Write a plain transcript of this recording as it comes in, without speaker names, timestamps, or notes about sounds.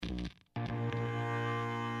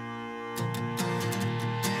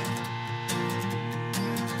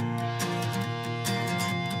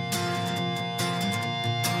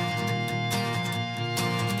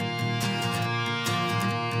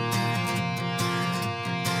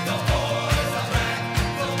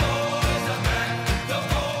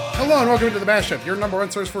Hello and welcome to The Mashup, your number one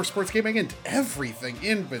source for sports gaming and everything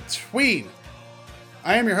in between.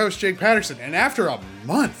 I am your host, Jake Patterson, and after a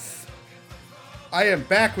month, I am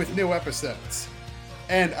back with new episodes.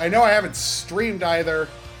 And I know I haven't streamed either.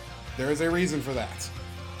 There is a reason for that.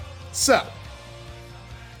 So,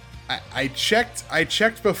 I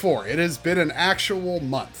checked before. It has been an actual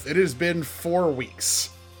month. It has been 4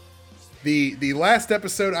 weeks. The last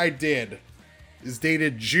episode I did is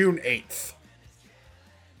dated June 8th.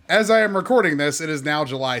 As I am recording this, it is now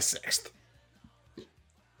July 6th.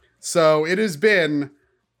 So it has been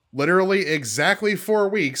literally exactly 4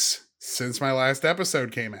 weeks since my last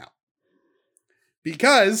episode came out.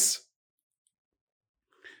 Because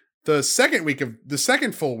the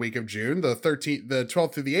second full week of June, the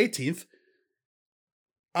 12th through the 18th,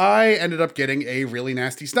 I ended up getting a really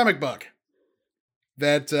nasty stomach bug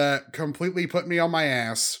that completely put me on my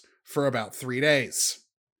ass for about 3 days.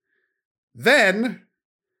 Then,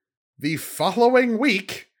 the following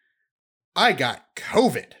week, I got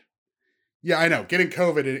COVID. Yeah, I know, getting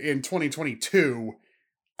COVID in 2022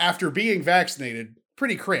 after being vaccinated,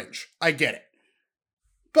 pretty cringe. I get it.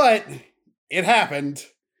 But it happened,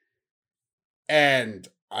 and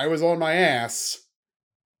I was on my ass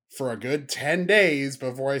for a good 10 days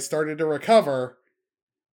before I started to recover,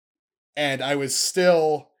 and I was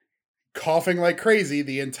still coughing like crazy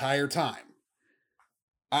the entire time.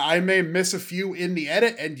 I may miss a few in the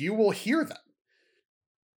edit, and you will hear them.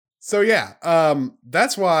 So yeah,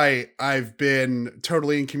 that's why I've been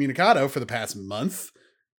totally incommunicado for the past month,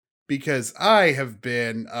 because I have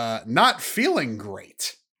been not feeling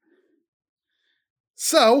great.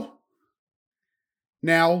 So,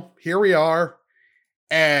 now, here we are,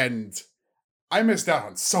 and I missed out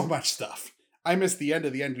on so much stuff. I missed the end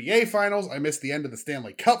of the NBA Finals, I missed the end of the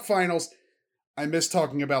Stanley Cup Finals, I missed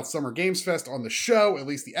talking about Summer Games Fest on the show, at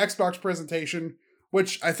least the Xbox presentation,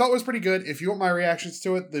 which I thought was pretty good. If you want my reactions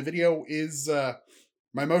to it, the video is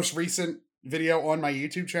my most recent video on my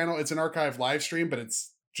YouTube channel. It's an archive live stream, but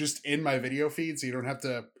it's just in my video feed, so you don't have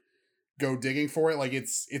to go digging for it. Like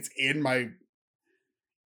it's in my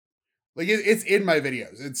it's in my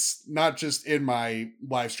videos. It's not just in my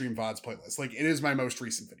live stream VODs playlist. Like it is my most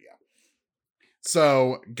recent video.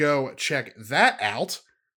 So go check that out.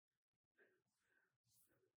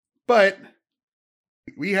 But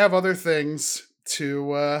we have other things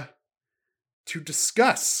to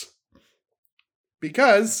discuss.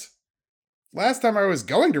 Because last time I was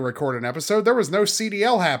going to record an episode, there was no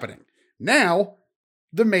CDL happening. Now,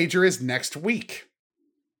 the major is next week.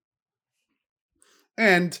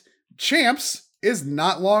 And Champs is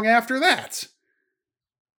not long after that.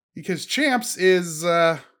 Because Champs is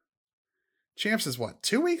what,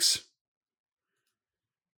 2 weeks?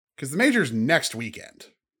 Because the major's next weekend.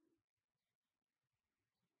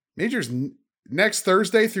 Major's next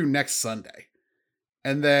Thursday through next Sunday.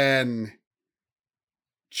 And then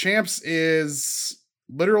Champs is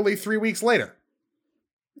literally 3 weeks later.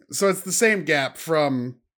 So it's the same gap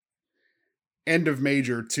from end of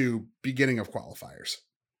major to beginning of qualifiers.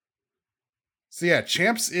 So yeah,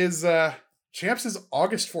 Champs is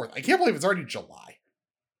August 4th. I can't believe it's already July.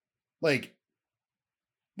 Like,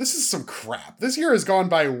 this is some crap. This year has gone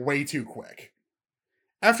by way too quick.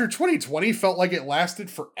 After 2020 felt like it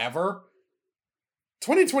lasted forever,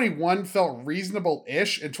 2021 felt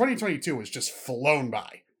reasonable-ish, and 2022 was just flown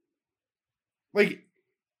by. Like,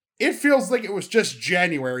 it feels like it was just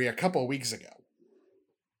January a couple weeks ago.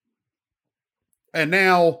 And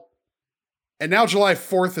now July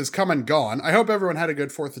 4th has come and gone. I hope everyone had a good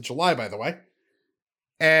 4th of July, by the way.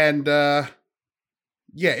 And, yeah,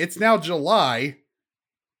 it's now July.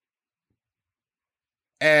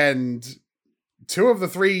 And 2 of the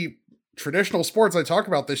 3 traditional sports I talk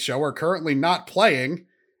about this show are currently not playing,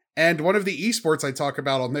 and one of the esports I talk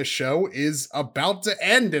about on this show is about to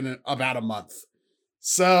end in about a month.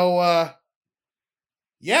 So,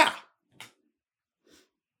 yeah.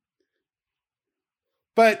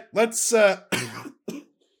 But let's, but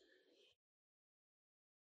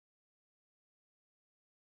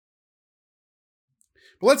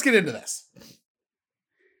let's get into this.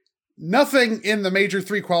 Nothing in the major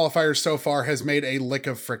 3 qualifiers so far has made a lick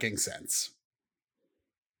of fricking sense.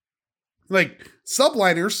 Like,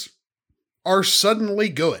 subliners are suddenly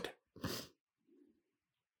good.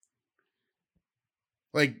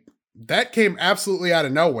 Like, that came absolutely out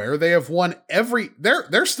of nowhere. They have won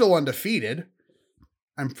they're still undefeated.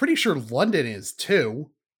 I'm pretty sure London is too.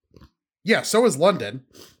 Yeah, so is London.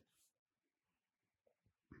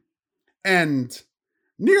 And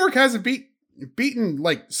New York hasn't beaten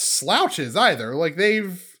like slouches either. Like they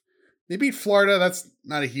beat Florida. That's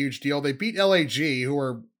not a huge deal. They beat LAG, who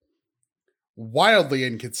are wildly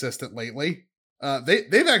inconsistent lately.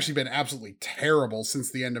 They've actually been absolutely terrible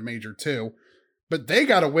since the end of Major 2, but they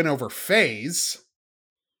got a win over FaZe.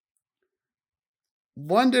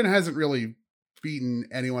 London hasn't really beaten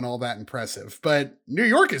anyone all that impressive, but New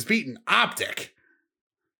York has beaten Optic.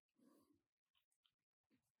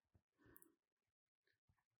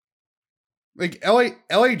 Like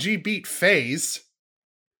LAG beat FaZe,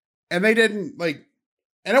 and they didn't like,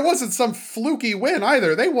 and it wasn't some fluky win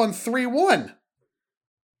either. They won 3-1.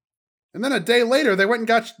 And then a day later, they went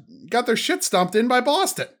and got their shit stomped in by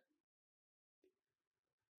Boston.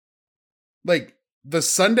 Like, the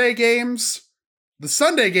Sunday games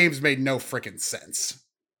made no freaking sense.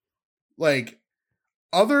 Like,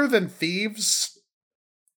 other than Thieves,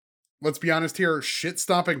 let's be honest here, shit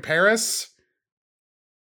stomping Paris,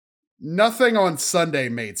 nothing on Sunday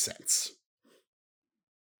made sense.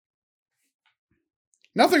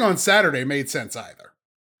 Nothing on Saturday made sense either.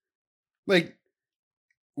 Like,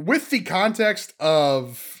 with the context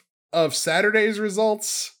of Saturday's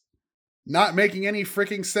results not making any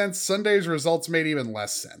freaking sense, Sunday's results made even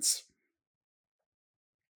less sense.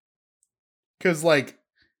 Because, like,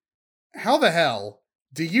 how the hell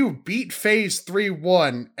do you beat FaZe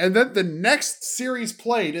 3-1 and then the next series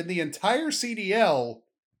played in the entire CDL,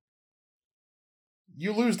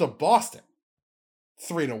 you lose to Boston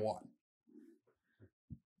 3-1?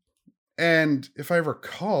 And if I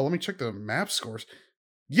recall, let me check the map scores.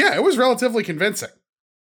 Yeah, it was relatively convincing.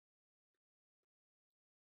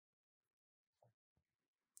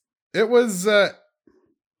 It was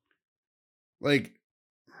like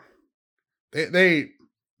they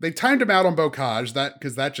timed him out on Bocage,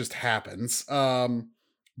 because that just happens.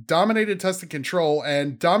 Dominated Tested Control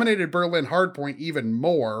and dominated Berlin Hardpoint even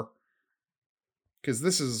more. Because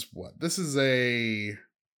this is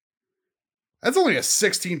that's only a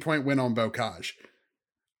 16-point win on Bocage.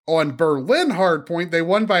 On Berlin Hardpoint, they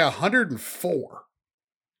won by 104.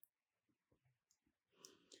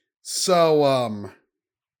 So,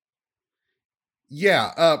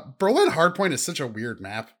 yeah, Berlin Hardpoint is such a weird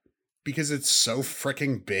map because it's so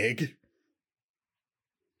freaking big.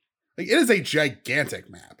 Like, it is a gigantic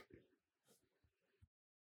map.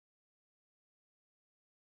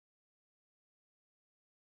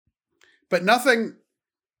 But nothing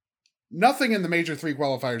in the Major 3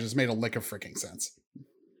 qualifiers has made a lick of freaking sense.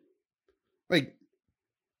 Like,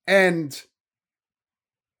 and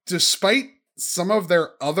despite some of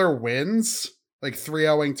their other wins, like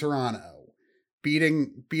 3-0ing Toronto,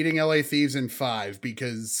 beating LA Thieves in 5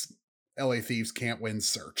 because LA Thieves can't win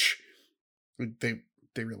Search. They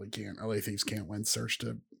really can't. LA Thieves can't win Search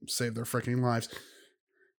to save their freaking lives.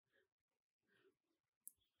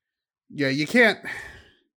 Yeah, you can't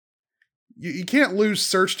lose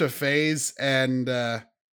Search to FaZe and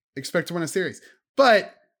expect to win a series.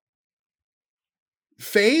 But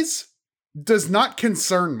FaZe does not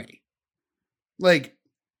concern me. Like,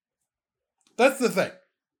 that's the thing.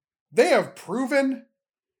 They have proven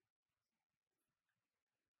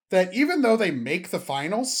that even though they make the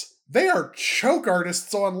finals, they are choke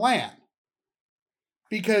artists on LAN.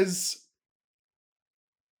 Because,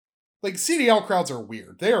 like, CDL crowds are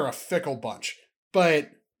weird. They are a fickle bunch. But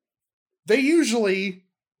they usually,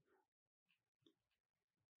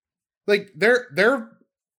 like, they're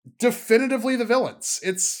definitively the villains.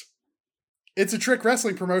 It's a trick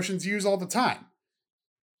wrestling promotions use all the time.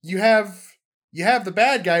 You have the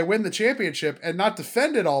bad guy win the championship and not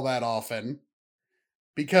defend it all that often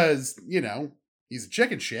because, he's a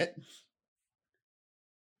chicken shit.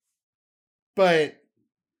 But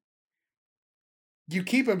you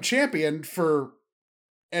keep him champion for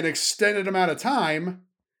an extended amount of time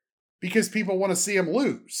because people want to see him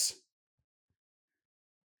lose.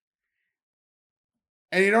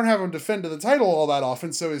 And you don't have him defend to the title all that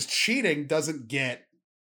often, so his cheating doesn't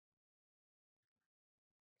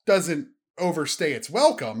overstay its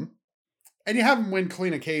welcome. And you have him win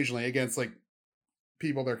clean occasionally against, like,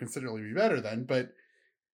 people they're considerably better than. But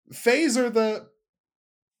FaZe are like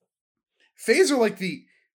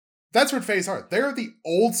that's what FaZe are. They're the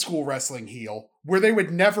old school wrestling heel where they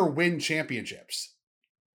would never win championships.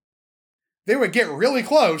 They would get really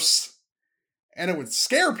close and it would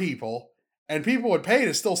scare people. And people would pay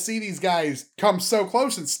to still see these guys come so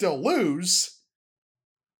close and still lose.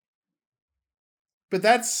 But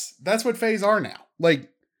that's what FaZe are now. Like,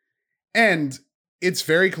 and it's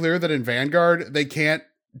very clear that in Vanguard, they can't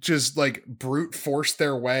just, like, brute force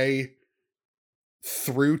their way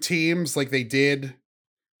through teams like they did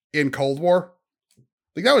in Cold War.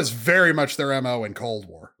 Like, that was very much their MO in Cold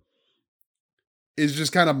War. Is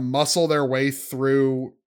just kind of muscle their way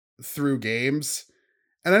through games.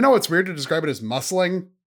 And I know it's weird to describe it as muscling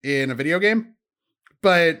in a video game,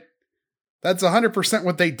 but that's 100%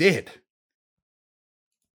 what they did.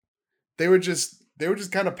 They would just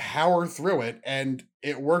kind of power through it, and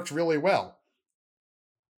it worked really well.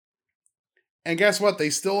 And guess what?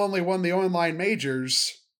 They still only won the online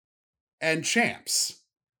majors and champs.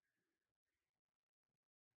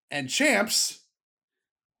 And champs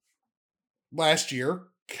last year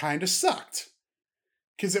kind of sucked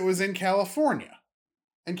because it was in California.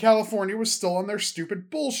 And California was still on their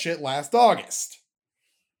stupid bullshit last August.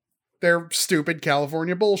 Their stupid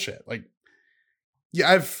California bullshit. Like,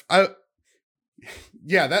 yeah,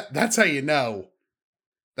 that's how you know.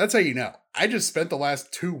 That's how you know. I just spent the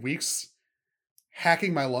last 2 weeks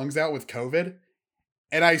hacking my lungs out with COVID,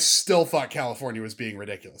 and I still thought California was being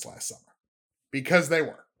ridiculous last summer. Because they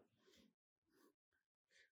were.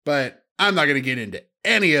 But I'm not going to get into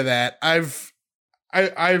any of that. I've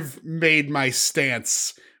made my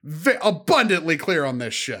stance abundantly clear on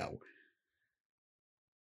this show.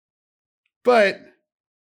 But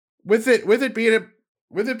with it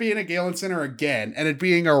being a Galen Center again, and it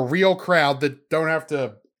being a real crowd that don't have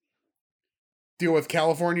to deal with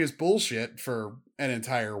California's bullshit for an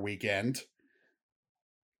entire weekend,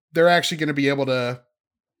 they're actually going to be able to.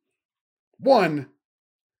 One,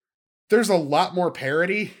 there's a lot more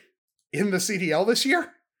parity in the CDL this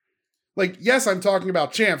year. Like, yes, I'm talking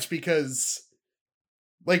about champs because,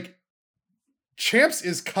 like, champs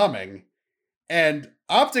is coming, and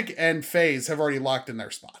Optic and FaZe have already locked in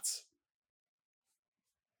their spots.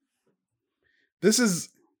 This is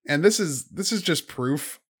just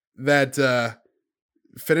proof that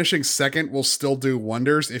finishing second will still do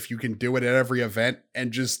wonders if you can do it at every event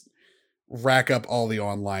and just rack up all the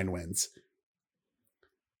online wins.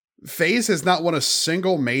 FaZe has not won a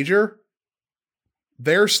single major.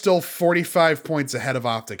 They're still 45 points ahead of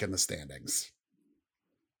Optic in the standings.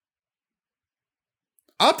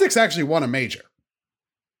 Optic's actually won a major.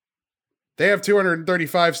 They have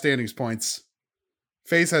 235 standings points.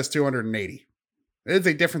 FaZe has 280. It's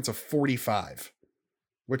a difference of 45,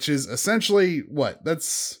 which is essentially what?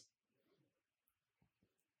 That's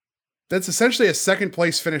essentially a second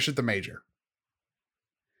place finish at the major.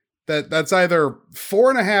 That's either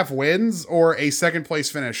 4.5 wins or a second place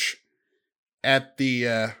finish at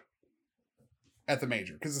the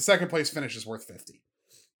major, because the second place finish is worth 50.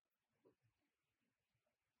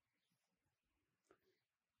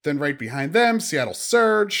 Then right behind them, Seattle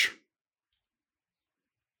Surge.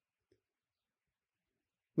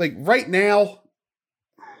 Like, right now,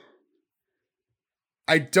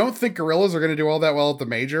 I don't think Gorillas are going to do all that well at the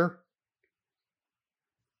major.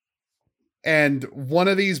 And one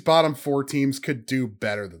of these bottom 4 teams could do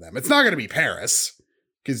better than them. It's not going to be Paris,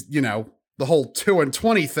 because, you know, the whole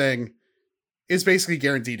 2-20 thing is basically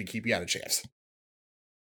guaranteed to keep you out of champs.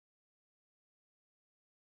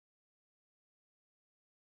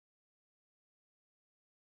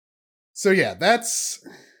 So yeah, that's...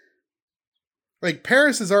 Like,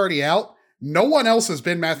 Paris is already out. No one else has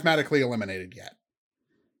been mathematically eliminated yet.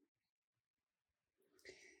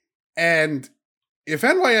 And if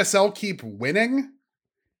NYSL keep winning,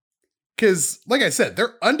 because, like I said,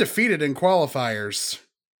 they're undefeated in qualifiers,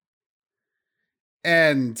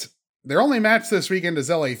 and their only match this weekend is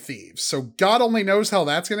LA Thieves. So God only knows how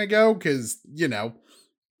that's going to go, because, you know,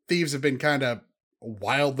 Thieves have been kind of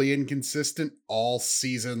wildly inconsistent all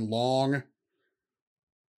season long.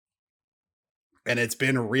 And it's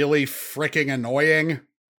been really freaking annoying.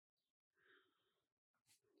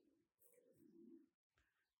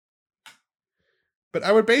 But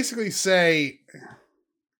I would basically say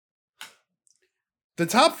the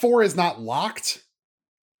top 4 is not locked,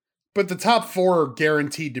 but the top 4 are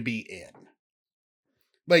guaranteed to be in.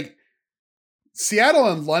 Like, Seattle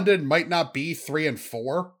and London might not be 3 and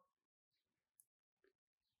 4,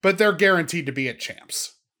 but they're guaranteed to be at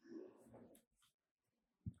champs.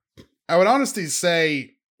 I would honestly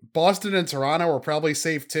say Boston and Toronto are probably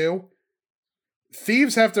safe too.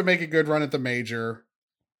 Thieves have to make a good run at the major.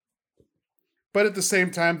 But at the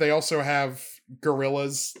same time, they also have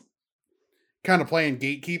Gorillas kind of playing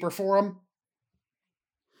gatekeeper for them.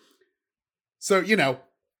 So, you know,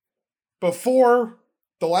 before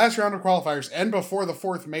the last round of qualifiers and before the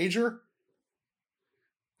 4th major,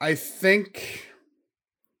 I think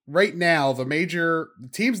right now the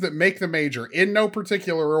teams that make the major in no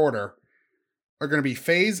particular order are going to be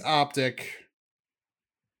FaZe, Optic,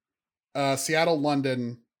 Seattle,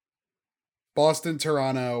 London, Boston,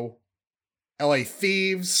 Toronto, LA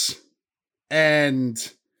Thieves,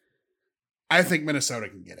 and I think Minnesota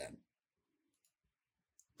can get in.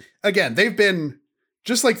 Again, they've been,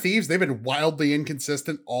 just like Thieves, they've been wildly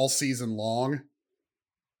inconsistent all season long.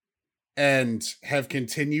 and have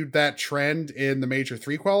continued that trend in the Major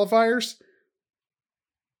 3 qualifiers.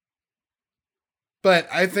 But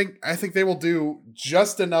I think they will do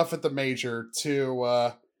just enough at the Major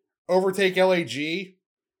to overtake LAG.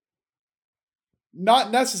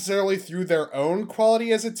 Not necessarily through their own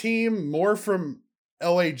quality as a team, more from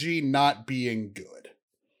LAG not being good.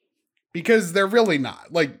 Because they're really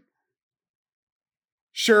not. Like,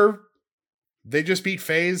 sure, they just beat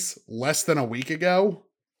FaZe less than a week ago.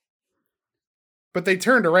 But they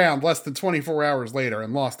turned around less than 24 hours later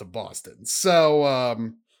and lost to Boston. So,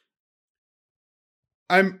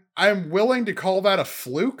 I'm willing to call that a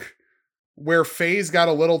fluke where FaZe got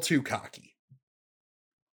a little too cocky.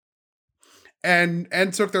 And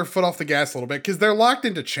took their foot off the gas a little bit because they're locked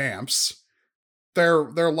into champs.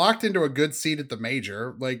 They're locked into a good seat at the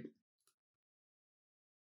Major. Like,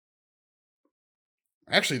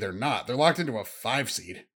 actually, they're not. They're locked into a 5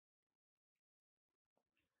 seed.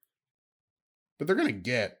 But they're gonna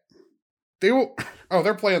get. They will. Oh,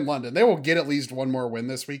 they're playing London. They will get at least one more win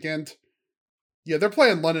this weekend. Yeah, they're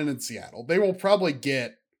playing London and Seattle. They will probably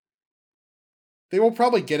get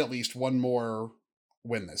at least one more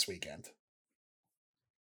win this weekend.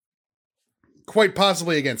 Quite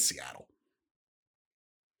possibly against Seattle.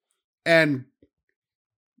 And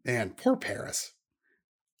man, poor Paris.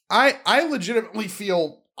 I legitimately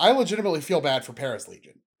feel bad for Paris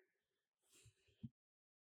Legion.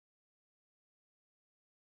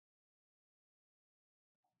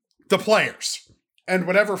 The players and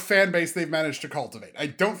whatever fan base they've managed to cultivate. I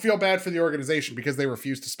don't feel bad for the organization because they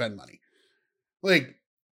refuse to spend money. Like,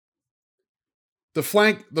 the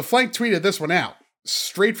flank tweeted this one out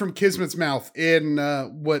straight from Kismet's mouth in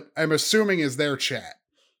what I'm assuming is their chat.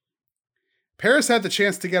 Paris had the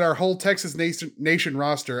chance to get our whole Texas Nation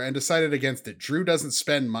roster and decided against it. Drew doesn't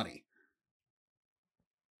spend money.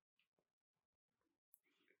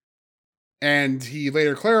 And he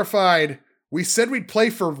later clarified, we said we'd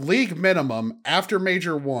play for league minimum after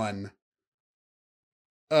Major 1.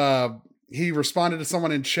 He responded to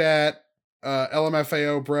someone in chat,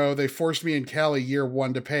 LMFAO bro, they forced me in Cali year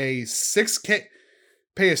 1 to pay a 6K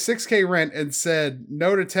rent and said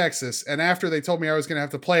no to Texas. And after they told me I was going to have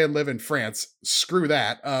to play and live in France, screw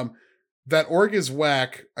that. That org is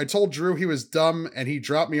whack. I told Drew he was dumb and he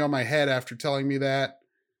dropped me on my head after telling me that.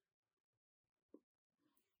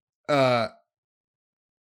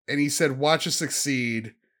 And he said, watch us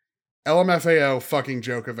succeed. LMFAO fucking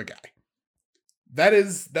joke of a guy. That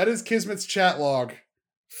is Kismet's chat log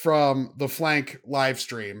from the Flank live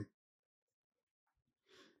stream.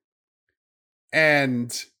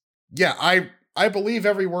 And yeah, I believe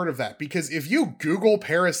every word of that, because if you Google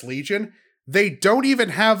Paris Legion, they don't even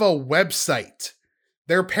have a website.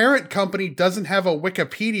 Their parent company doesn't have a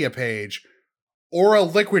Wikipedia page or a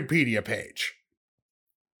Liquipedia page.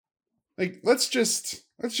 Like, let's just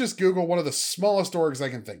Google one of the smallest orgs I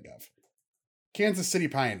can think of. Kansas City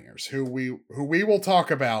Pioneers, who we will talk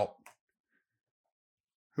about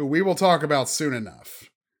soon enough.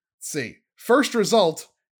 Let's see. First result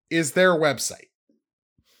is their website.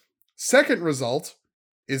 Second result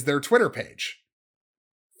is their Twitter page.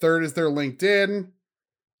 Third is their LinkedIn.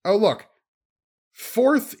 Oh, look.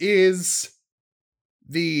 Fourth is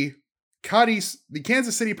the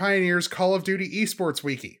Kansas City Pioneers Call of Duty Esports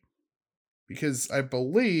Wiki. Because I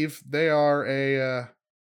believe they are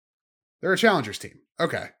they're a challengers team.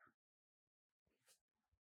 Okay.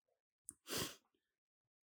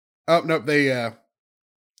 Oh, no, they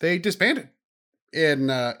disbanded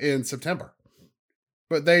in September.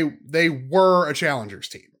 But they were a challengers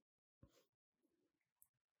team.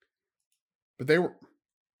 But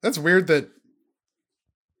that's weird that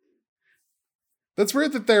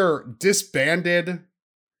their disbanded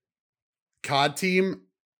COD team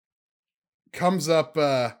comes up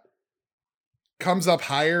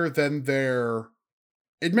higher than their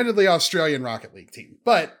admittedly Australian Rocket League team.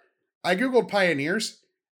 But I Googled Pioneers.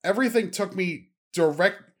 Everything took me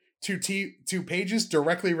direct to pages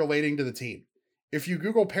directly relating to the team. If you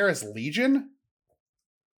Google Paris Legion,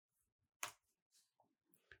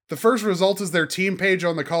 the first result is their team page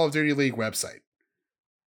on the Call of Duty League website,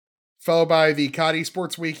 followed by the COD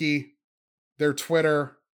Esports Wiki, their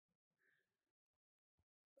Twitter,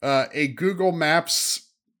 a Google Maps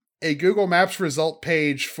result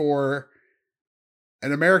page for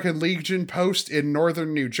an American Legion post in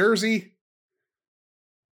northern New Jersey,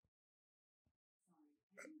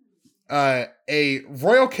 a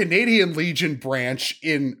Royal Canadian Legion branch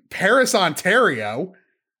in Paris, Ontario,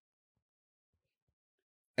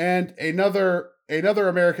 and another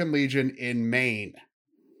American Legion in Maine.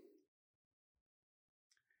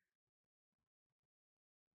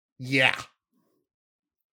 Yeah.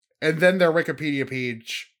 and then their Wikipedia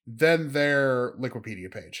page, then their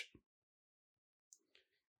Liquipedia page.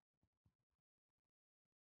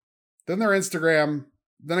 Then their Instagram,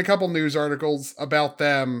 then a couple news articles about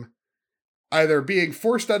them either being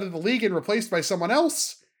forced out of the league and replaced by someone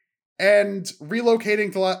else, and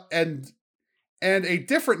relocating to and a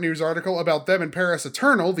different news article about them and Paris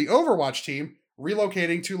Eternal, the Overwatch team,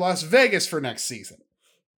 relocating to Las Vegas for next season.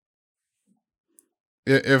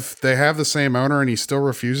 If they have the same owner and he still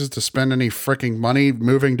refuses to spend any freaking money,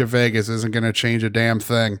 moving to Vegas isn't going to change a damn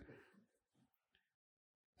thing.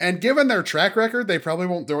 And given their track record, they probably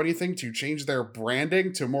won't do anything to change their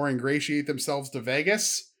branding to more ingratiate themselves to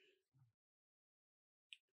Vegas.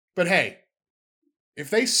 But hey, if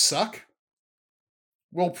they suck,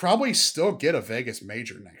 we'll probably still get a Vegas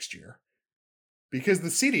major next year. Because the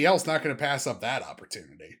CDL's not going to pass up that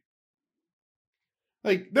opportunity.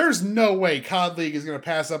 Like, there's no way COD League is going to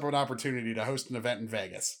pass up an opportunity to host an event in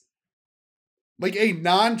Vegas. Like, a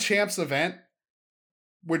non-champs event,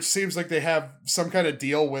 which seems like they have some kind of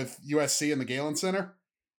deal with USC and the Galen Center.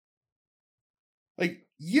 Like,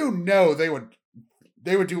 you know they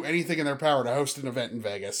would do anything in their power to host an event in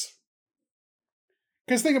Vegas.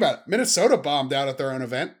 Because think about it, Minnesota bombed out at their own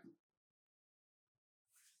event.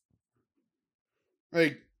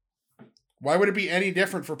 Like, why would it be any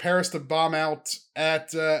different for Paris to bomb out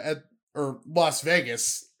at Las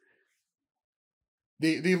Vegas?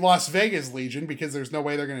 The Las Vegas Legion, because there's no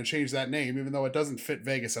way they're going to change that name, even though it doesn't fit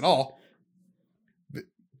Vegas at all.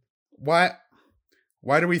 Why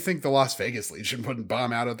do we think the Las Vegas Legion wouldn't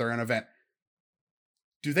bomb out at their own event?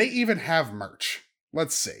 Do they even have merch?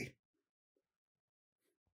 Let's see.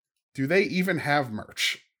 Do they even have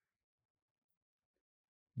merch?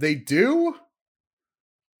 They do,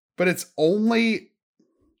 but it's only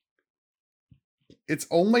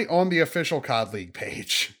on the official COD League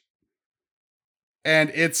page.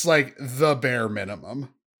 And it's like the bare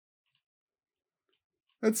minimum.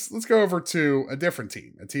 Let's go over to a different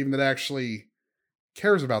team, a team that actually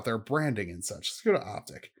cares about their branding and such. Let's go to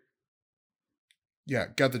Optic. Yeah,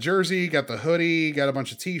 got the jersey, got the hoodie, got a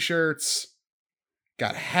bunch of t-shirts,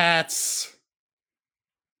 got hats.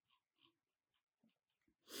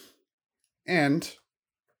 And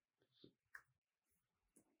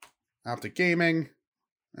Optic Gaming.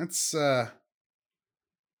 Let's go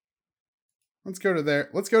to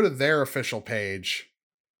their official page.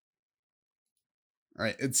 All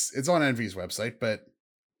right, it's on Envy's website, but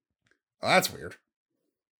that's weird.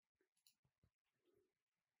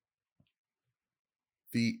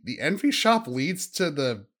 The Envy shop leads to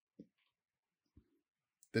the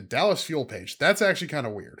Dallas Fuel page. That's actually kind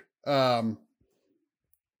of weird. Let's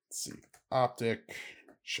see. Optic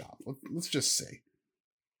shop. Let's just see.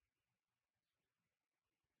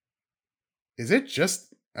 Is it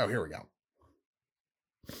just... Oh, here we go.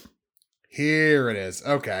 Here it is.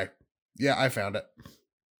 Okay. Yeah, I found it.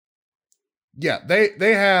 Yeah,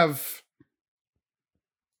 they have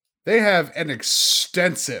an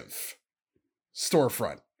extensive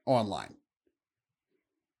storefront online.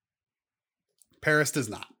 Paris does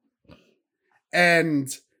not.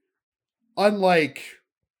 And unlike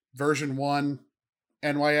version 1,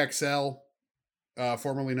 NYXL,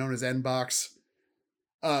 formerly known as Nbox,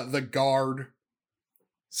 the Guard,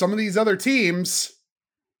 some of these other teams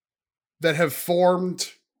that have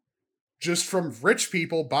formed just from rich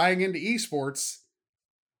people buying into esports,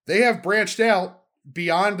 they have branched out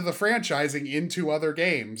beyond the franchising into other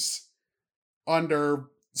games under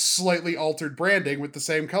slightly altered branding with the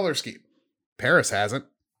same color scheme. Paris hasn't.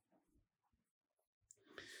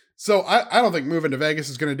 So I don't think moving to Vegas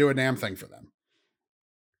is going to do a damn thing for them.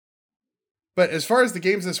 But as far as the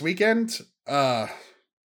games this weekend, I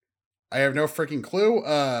have no freaking clue.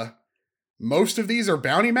 Most of these are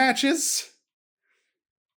bounty matches,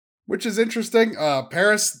 which is interesting.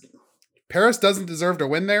 Paris doesn't deserve to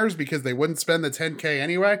win theirs because they wouldn't spend the $10K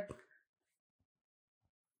anyway.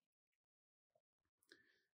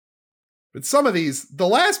 But some of these, the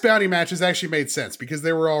last bounty matches actually made sense because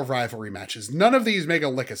they were all rivalry matches. None of these make a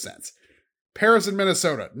lick of sense. Paris and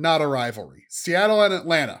Minnesota, not a rivalry. Seattle and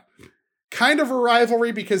Atlanta, kind of a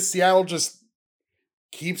rivalry because Seattle just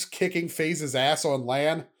keeps kicking FaZe's ass on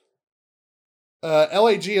LAN.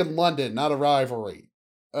 LAG and London, not a rivalry.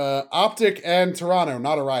 Optic and Toronto,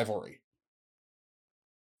 not a rivalry.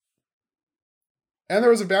 And there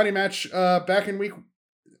was a bounty match back in week...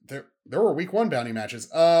 There were week 1 bounty matches.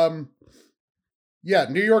 Yeah,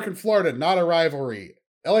 New York and Florida, not a rivalry.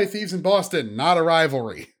 LA Thieves and Boston, not a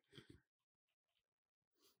rivalry.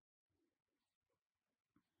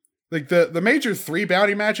 Like, the major 3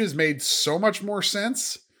 bounty matches made so much more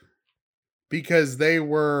sense because they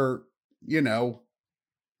were,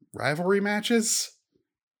 rivalry matches.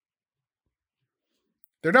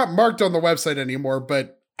 They're not marked on the website anymore,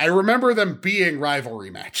 but I remember them being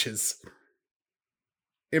rivalry matches.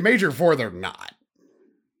 In Major 4, they're not.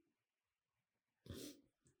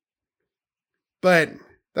 But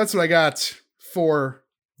that's what I got for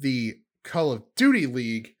the Call of Duty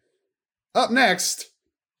League. Up next,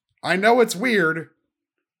 I know it's weird,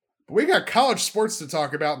 but we got college sports to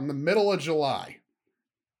talk about in the middle of July.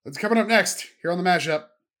 That's coming up next here on the Mashup.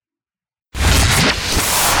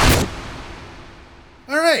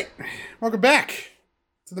 All right, welcome back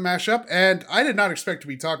to the Mashup. And I did not expect to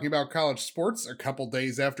be talking about college sports a couple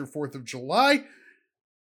days after 4th of July,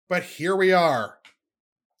 but here we are.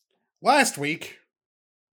 Last week,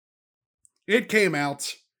 it came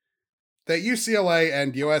out that UCLA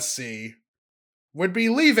and USC would be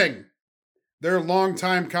leaving their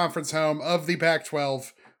longtime conference home of the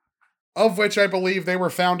Pac-12, of which I believe they were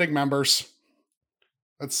founding members.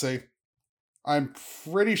 Let's see. I'm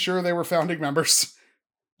pretty sure they were founding members.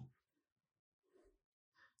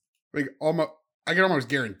 Like, I can almost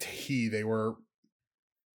guarantee they were.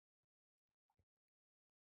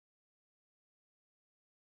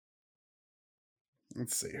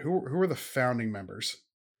 Let's see. Who are the founding members?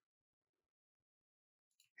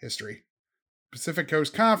 History. Pacific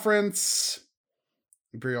Coast Conference.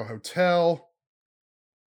 Imperial Hotel.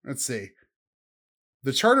 Let's see.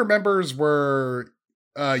 The charter members were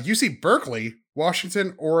UC Berkeley,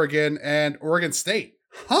 Washington, Oregon, and Oregon State.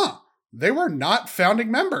 Huh. They were not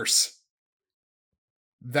founding members.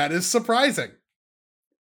 That is surprising.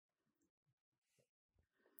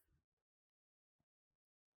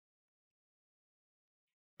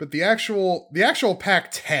 But the actual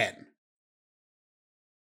Pac-10.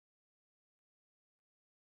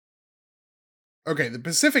 Okay, the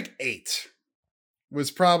Pacific 8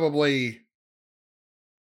 was probably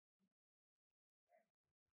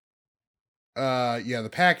the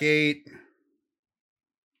Pac-8.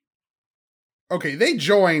 Okay, they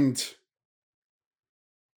joined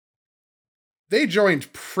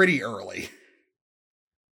pretty early.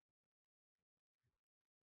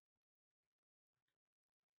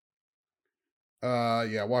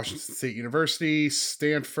 Washington State University,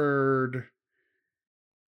 Stanford,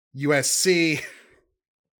 USC.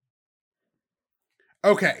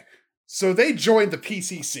 Okay, so they joined the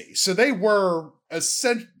PCC. So they were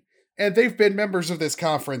and they've been members of this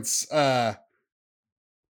conference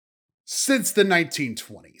since the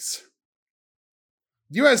 1920s.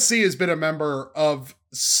 USC has been a member of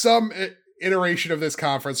some iteration of this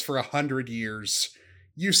conference for 100 years.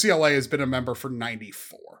 UCLA has been a member for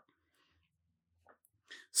 94.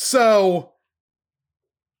 So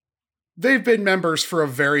they've been members for a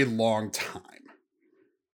very long time.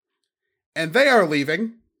 And they are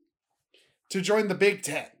leaving to join the Big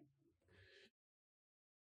Ten.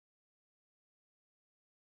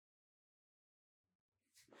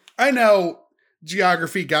 I know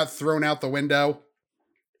geography got thrown out the window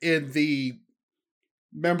in the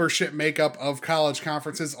membership makeup of college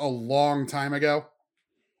conferences a long time ago.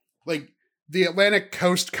 Like, the Atlantic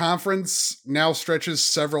Coast Conference now stretches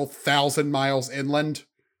several thousand miles inland.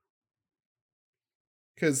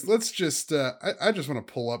 Because let's just, I just want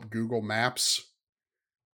to pull up Google Maps.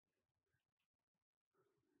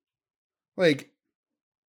 Like,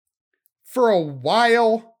 for a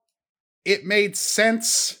while, it made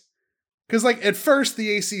sense. Because, like, at first,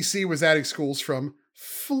 the ACC was adding schools from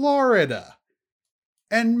Florida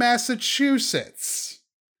and Massachusetts.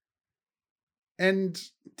 And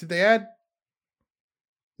did they add?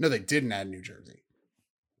 No, they didn't add New Jersey.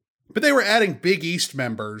 But they were adding Big East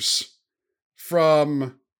members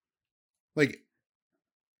from, like,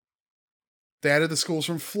 they added the schools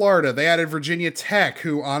from Florida. They added Virginia Tech,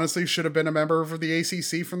 who honestly should have been a member of the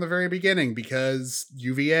ACC from the very beginning because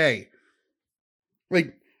UVA.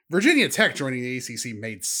 Like, Virginia Tech joining the ACC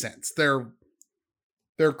made sense. They're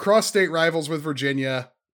cross-state rivals with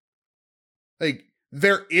Virginia. Like,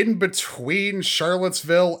 they're in between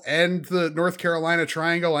Charlottesville and the North Carolina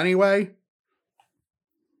Triangle anyway.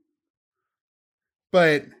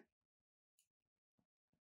 But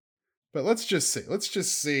let's just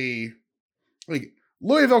see. Like,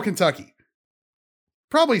 Louisville, Kentucky.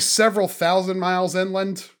 Probably several thousand miles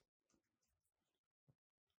inland.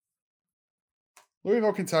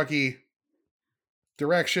 Louisville, Kentucky.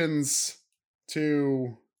 Directions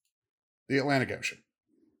to the Atlantic Ocean.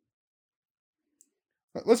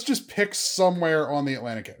 Let's just pick somewhere on the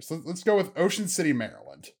Atlantic Coast. Let's go with Ocean City,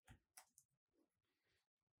 Maryland.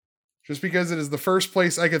 Just because it is the first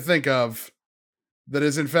place I could think of that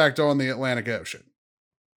is in fact on the Atlantic Ocean.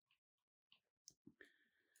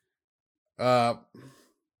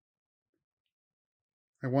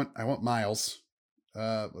 I want miles.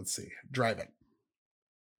 Let's see. Driving.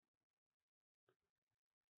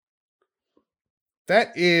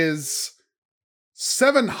 That is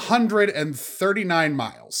 739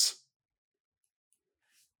 miles.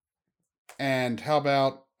 And how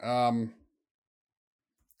about I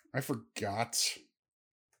forgot.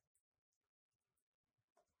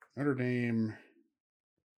 Notre Dame.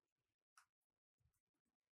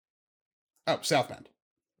 Oh, South Bend.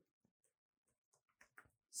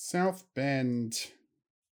 South Bend,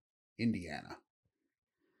 Indiana.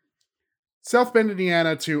 South Bend,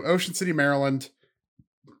 Indiana to Ocean City, Maryland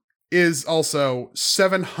is also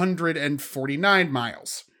 749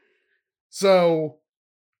 miles. So,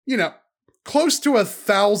 close to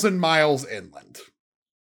 1,000 miles inland.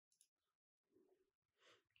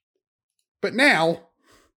 But now,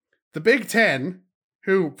 the Big Ten,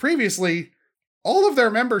 who previously all of their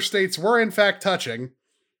member states were in fact touching,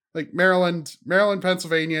 like Maryland,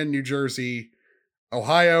 Pennsylvania, New Jersey,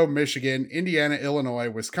 Ohio, Michigan, Indiana, Illinois,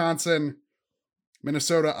 Wisconsin,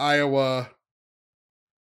 Minnesota, Iowa.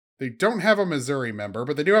 They don't have a Missouri member,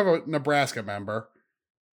 but they do have a Nebraska member.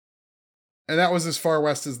 And that was as far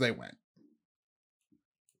west as they went.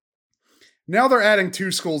 Now they're adding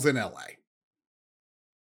 2 schools in LA.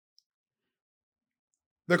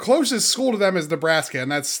 The closest school to them is Nebraska,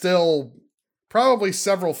 and that's still probably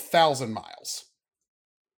several thousand miles.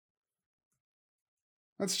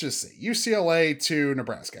 Let's just see. UCLA to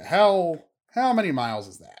Nebraska. How many miles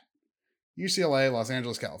is that? UCLA, Los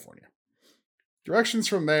Angeles, California. Directions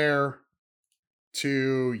from there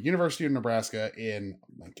to University of Nebraska in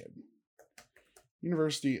Lincoln.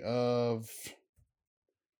 University of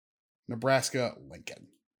Nebraska, Lincoln.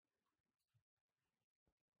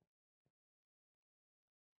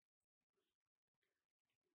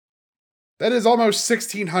 That is almost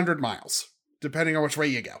 1,600 miles, depending on which way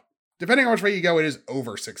you go. Depending on which way you go, it is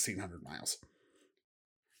over 1,600 miles.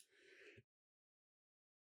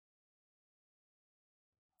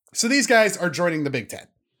 So these guys are joining the Big Ten.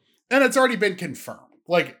 And it's already been confirmed.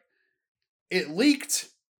 Like, it leaked,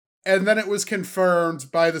 and then it was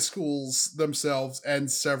confirmed by the schools themselves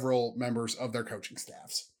and several members of their coaching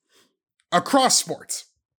staffs. Across sports.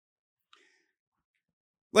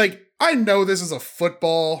 Like, I know this is a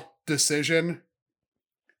football decision,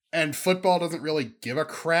 and football doesn't really give a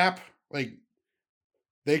crap. Like,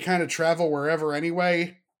 they kind of travel wherever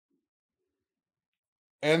anyway.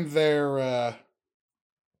 And their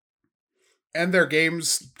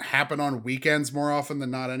games happen on weekends more often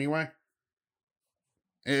than not anyway.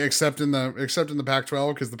 Except in the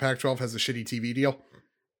Pac-12, because the Pac-12 has a shitty TV deal.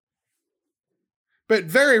 But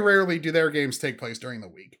very rarely do their games take place during the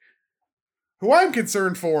week. Who I'm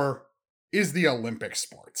concerned for is the Olympic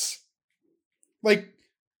sports. Like,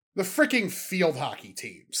 the freaking field hockey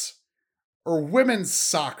teams. Or women's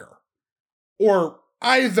soccer. Or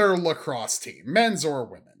either lacrosse team, men's or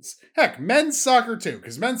women's. Heck, men's soccer too,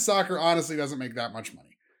 because men's soccer honestly doesn't make that much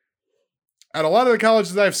money. At a lot of the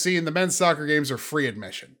colleges I've seen, the men's soccer games are free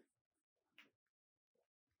admission.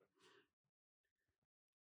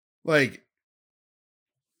 Like,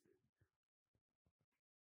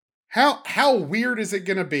 how weird is it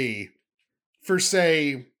going to be for,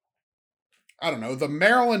 say, I don't know, the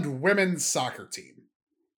Maryland women's soccer team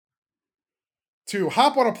to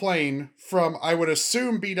hop on a plane from, I would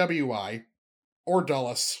assume, BWI or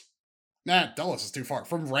Dulles. Nah, Dulles is too far.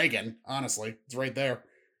 From Reagan, honestly. It's right there.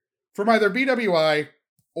 From either BWI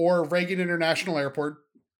or Reagan International Airport,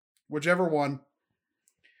 whichever one.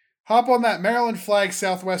 Hop on that Maryland flag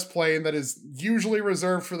Southwest plane that is usually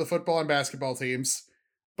reserved for the football and basketball teams.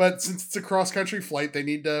 But since it's a cross-country flight, they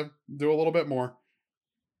need to do a little bit more.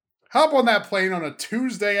 Hop on that plane on a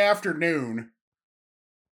Tuesday afternoon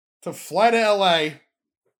to fly to LA,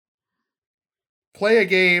 play a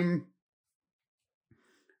game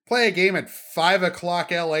at 5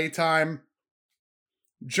 o'clock LA time,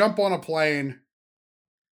 jump on a plane,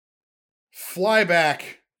 fly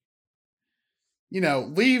back,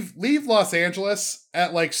 leave Los Angeles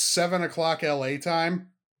at like 7 o'clock LA time,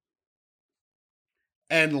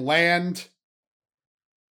 and land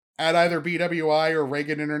at either BWI or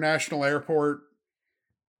Reagan International Airport.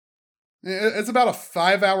 It's about a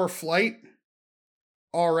 5-hour flight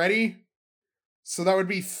already. So that would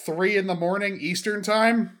be 3 a.m. Eastern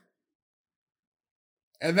time.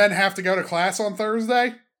 And then have to go to class on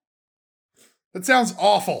Thursday? That sounds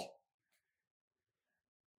awful.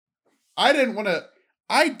 I didn't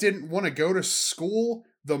want to go to school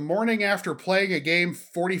the morning after playing a game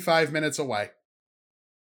 45 minutes away.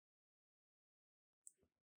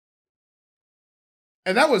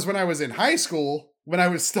 And that was when I was in high school, when I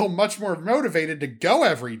was still much more motivated to go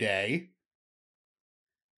every day.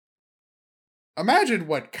 Imagine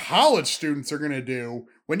what college students are going to do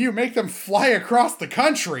when you make them fly across the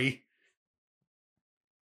country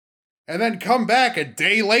and then come back a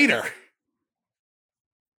day later.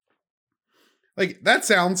 Like, that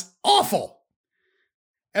sounds awful.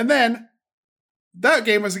 And then, that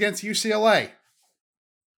game was against UCLA.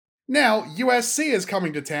 Now, USC is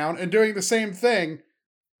coming to town and doing the same thing.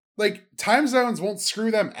 Like, time zones won't screw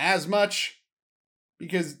them as much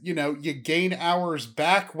because, you know, you gain hours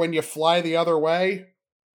back when you fly the other way.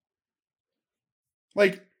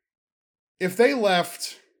 Like, if they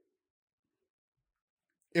left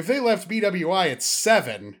BWI at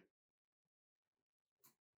 7,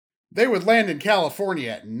 they would land in California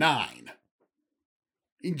at 9.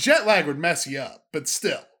 Jet lag would mess you up, but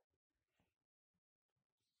still.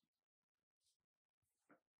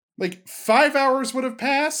 Like, 5 hours would have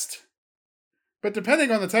passed, but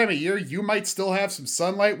depending on the time of year, you might still have some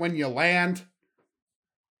sunlight when you land.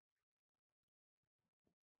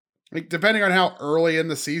 Like, depending on how early in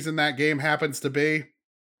the season that game happens to be,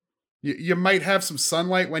 you might have some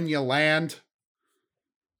sunlight when you land.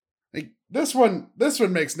 Like, this one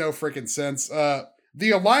makes no freaking sense.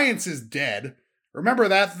 The Alliance is dead. Remember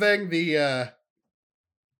that thing? The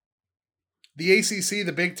ACC,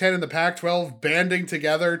 the Big Ten, and the Pac-12 banding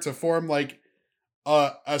together to form like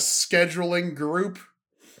a scheduling group.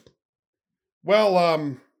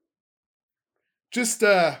 Well, just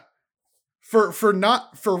for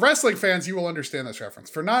wrestling fans, you will understand this reference.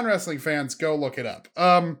 For non-wrestling fans, go look it up.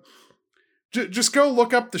 Just go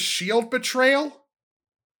look up the Shield betrayal,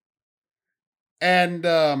 and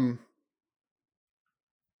for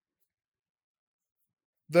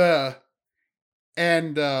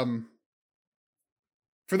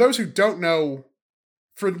those who don't know,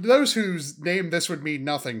 for those whose name this would mean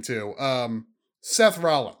nothing to, Seth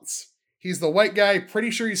Rollins. He's the white guy.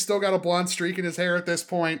 Pretty sure he's still got a blonde streak in his hair at this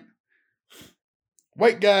point.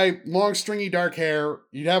 White guy, long, stringy, dark hair.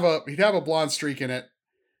 He'd have a blonde streak in it.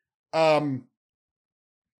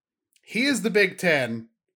 He is the Big Ten.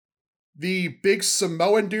 The big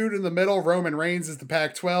Samoan dude in the middle, Roman Reigns, is the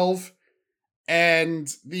Pac-12. And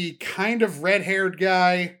the kind of red-haired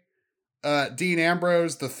guy, Dean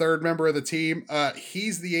Ambrose, the third member of the team,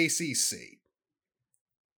 he's the ACC.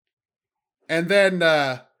 And then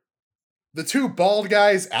the two bald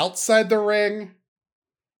guys outside the ring,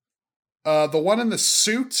 the one in the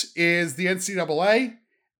suit is the NCAA,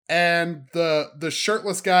 and the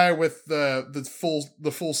shirtless guy with the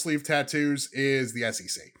full sleeve tattoos is the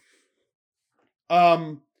SEC.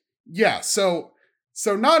 Yeah, so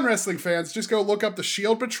non-wrestling fans, just go look up the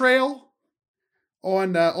Shield betrayal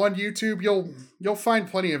on YouTube. You'll find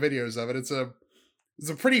plenty of videos of it. It's a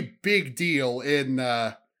pretty big deal in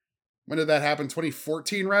when did that happen?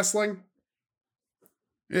 2014 wrestling.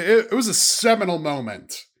 It was a seminal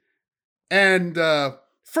moment. And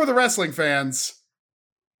for the wrestling fans,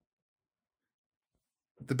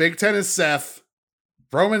 the Big Ten is Seth,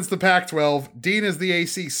 Roman's the Pac-12, Dean is the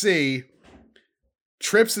ACC,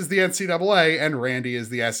 Trips is the NCAA, and Randy is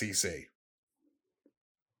the SEC.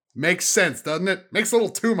 Makes sense, doesn't it? Makes a little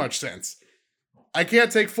too much sense. I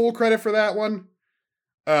can't take full credit for that one.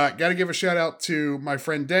 Gotta give a shout out to my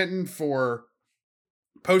friend Denton for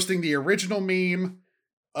posting the original meme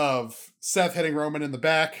of Seth hitting Roman in the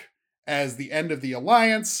back as the end of the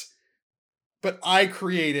alliance. But I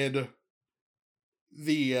created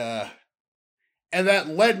and that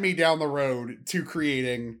led me down the road to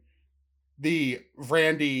creating the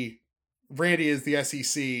Randy is the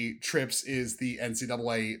SEC, Trips is the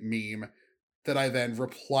NCAA meme that I then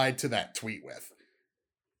replied to that tweet with.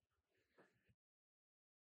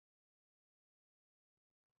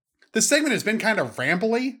 This segment has been kind of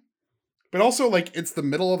rambly, but also like it's the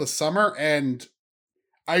middle of the summer and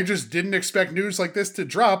I just didn't expect news like this to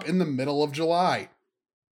drop in the middle of July.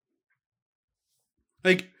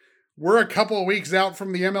 Like, we're a couple of weeks out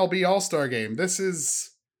from the MLB All-Star Game. This is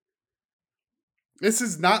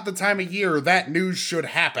not the time of year that news should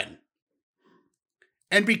happen.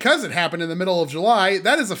 And because it happened in the middle of July,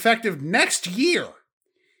 that is effective next year.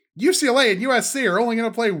 UCLA and USC are only going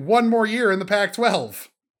to play one more year in the Pac-12.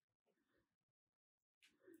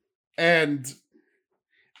 And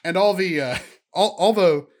all the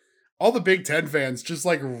Big Ten fans just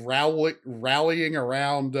like rallying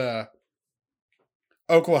around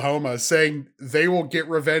Oklahoma, saying they will get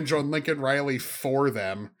revenge on Lincoln Riley for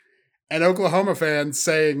them. And Oklahoma fans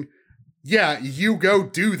saying, yeah, you go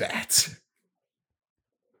do that.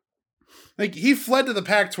 Like, he fled to the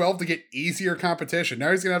Pac-12 to get easier competition.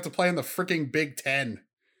 Now he's going to have to play in the freaking Big Ten.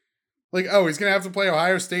 Like, oh, he's going to have to play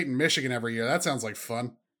Ohio State and Michigan every year. That sounds like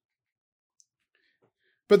fun.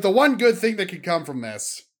 But the one good thing that could come from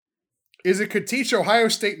this, is it could teach Ohio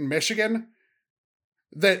State and Michigan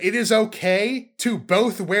that it is okay to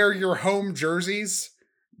both wear your home jerseys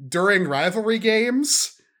during rivalry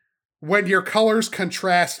games when your colors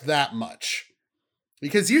contrast that much.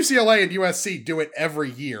 Because UCLA and USC do it every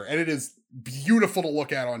year, and it is beautiful to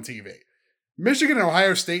look at on TV. Michigan and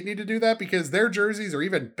Ohio State need to do that because their jerseys are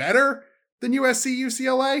even better than USC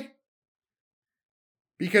UCLA.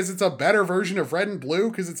 Because it's a better version of red and blue,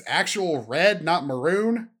 because it's actual red, not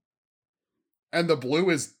maroon. And the blue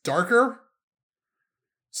is darker.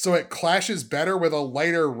 So it clashes better with a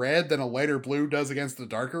lighter red than a lighter blue does against the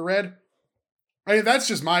darker red. I mean, that's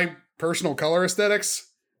just my personal color aesthetics.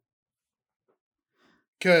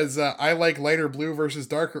 Because I like lighter blue versus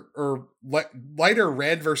darker, or lighter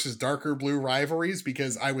red versus darker blue rivalries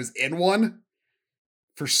because I was in one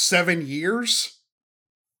for 7 years.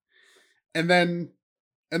 And then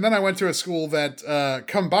I went to a school that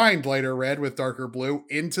combined lighter red with darker blue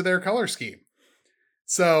into their color scheme.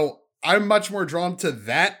 So I'm much more drawn to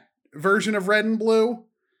that version of red and blue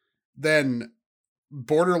than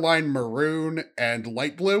borderline maroon and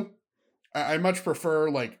light blue. I much prefer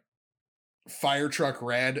like fire truck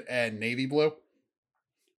red and navy blue.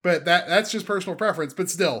 But that's just personal preference. But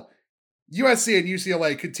still, USC and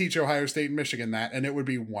UCLA could teach Ohio State and Michigan that, and it would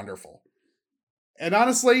be wonderful. And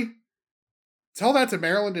honestly, tell that to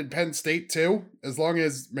Maryland and Penn State too, as long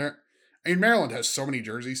as Maryland has so many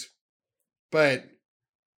jerseys. But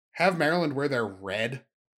have Maryland wear their red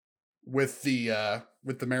with the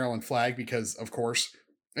Maryland flag because, of course,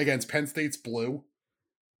 against Penn State's blue.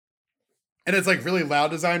 And it's like really loud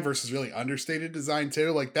design versus really understated design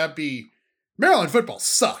too. Like Maryland football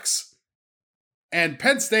sucks. And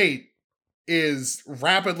Penn State is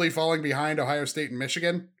rapidly falling behind Ohio State and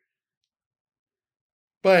Michigan.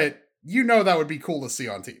 But that would be cool to see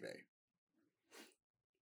on TV.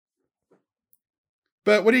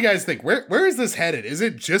 But what do you guys think? Where is this headed? Is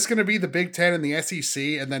it just going to be the Big Ten and the SEC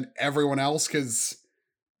and then everyone else? Because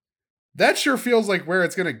that sure feels like where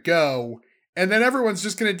it's going to go. And then everyone's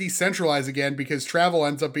just going to decentralize again because travel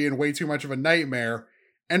ends up being way too much of a nightmare.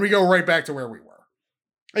 And we go right back to where we were.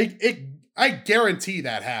 I guarantee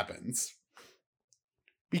that happens.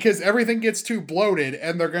 Because everything gets too bloated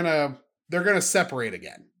and they're gonna separate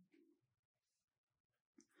again.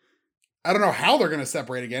 I don't know how they're going to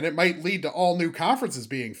separate again. It might lead to all new conferences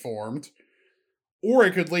being formed, or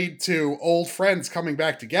it could lead to old friends coming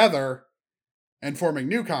back together and forming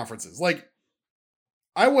new conferences. Like,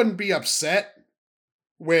 I wouldn't be upset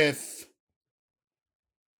with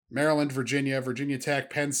Maryland, Virginia, Virginia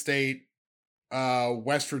Tech, Penn State,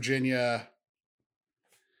 West Virginia.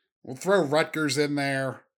 We'll throw Rutgers in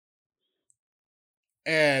there.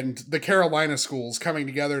 And the Carolina schools coming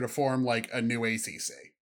together to form like a new ACC.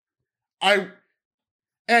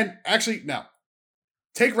 And actually, no.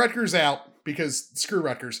 Take Rutgers out because screw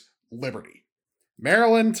Rutgers. Liberty.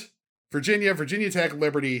 Maryland, Virginia, Virginia Tech,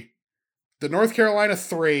 Liberty. The North Carolina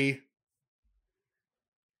 3.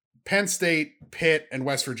 Penn State, Pitt, and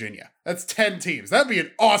West Virginia. That's 10 teams. That'd be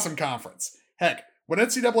an awesome conference. Heck, when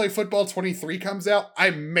NCAA Football 23 comes out,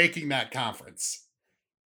 I'm making that conference.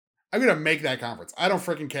 I'm going to make that conference. I don't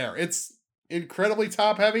freaking care. It's incredibly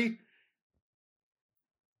top heavy.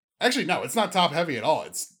 Actually, no, it's not top heavy at all.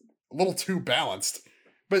 It's a little too balanced.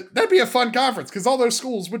 But that'd be a fun conference because all those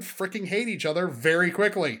schools would freaking hate each other very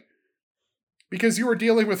quickly. Because you were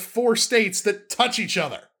dealing with 4 states that touch each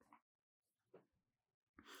other.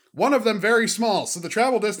 One of them very small, so the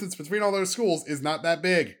travel distance between all those schools is not that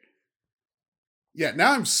big. Yeah,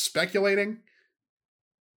 now I'm speculating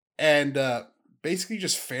and basically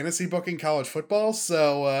just fantasy booking college football,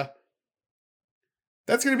 so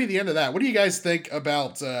that's going to be the end of that. What do you guys think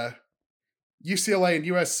about UCLA and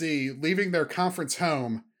USC leaving their conference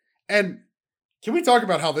home? And can we talk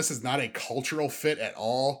about how this is not a cultural fit at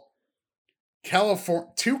all?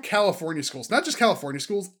 Two California schools, not just California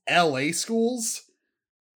schools, LA schools,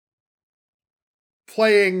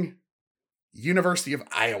 playing University of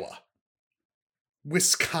Iowa,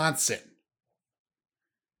 Wisconsin,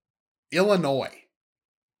 Illinois,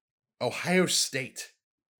 Ohio State.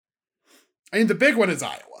 I mean, the big one is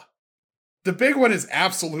Iowa. The big one is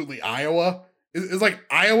absolutely Iowa. It's like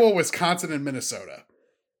Iowa, Wisconsin, and Minnesota.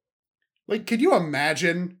 Like, could you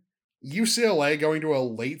imagine UCLA going to a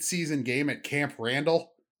late season game at Camp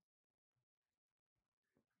Randall?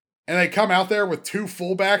 And they come out there with 2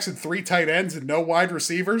 fullbacks and 3 tight ends and no wide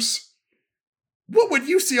receivers? What would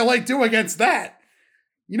UCLA do against that?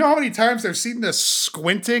 You know how many times I've seen this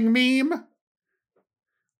squinting meme?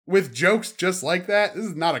 With jokes just like that? This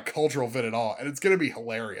is not a cultural fit at all. And it's going to be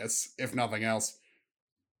hilarious, if nothing else.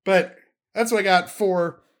 But that's what I got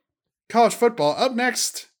for college football. Up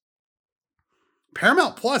next,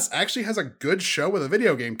 Paramount Plus actually has a good show with a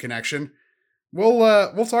video game connection.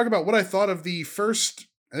 We'll talk about what I thought of the first,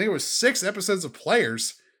 I think it was 6 episodes of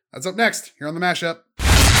Players. That's up next here on the Mashup.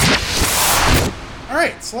 All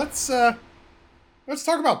right, so let's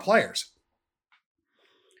talk about Players.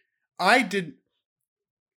 I didn't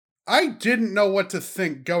know what to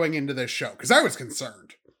think going into this show because I was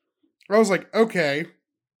concerned. I was like, okay,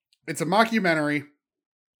 it's a mockumentary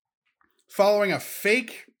following a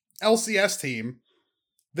fake LCS team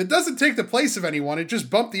that doesn't take the place of anyone. It just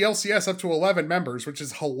bumped the LCS up to 11 members, which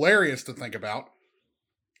is hilarious to think about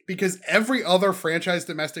because every other franchise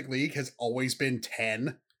domestic league has always been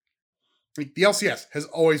 10. Like, the LCS has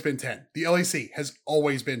always been 10. The LEC has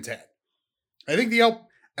always been 10. I think the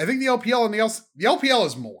LPL and the LPL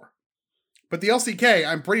is more. But the LCK,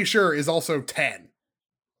 I'm pretty sure, is also 10.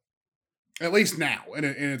 At least now, in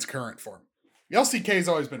its current form. The LCK has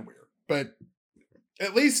always been weird. But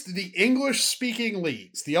at least the English-speaking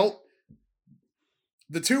leagues, the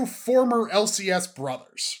 2 former LCS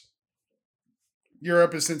brothers.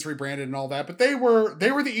 Europe has since rebranded and all that, but they were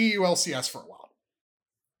the EU LCS for a while.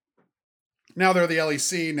 Now they're the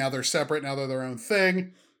LEC, now they're separate, now they're their own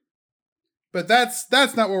thing. But that's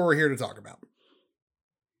not what we're here to talk about.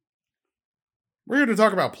 We're here to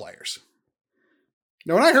talk about Players.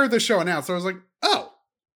 Now, when I heard this show announced, I was like, oh,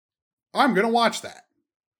 I'm going to watch that.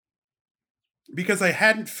 Because I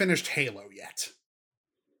hadn't finished Halo yet.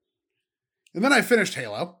 And then I finished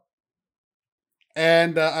Halo.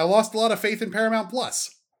 And I lost a lot of faith in Paramount Plus.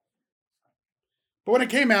 But when it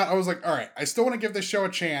came out, I was like, all right, I still want to give this show a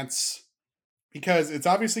chance. Because it's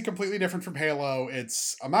obviously completely different from Halo.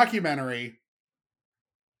 It's a mockumentary.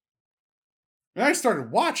 And I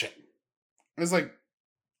started watching. I was like,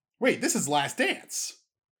 wait, this is Last Dance.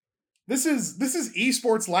 This is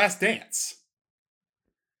esports Last Dance.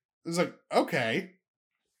 I was like, okay.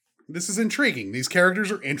 This is intriguing. These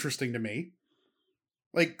characters are interesting to me.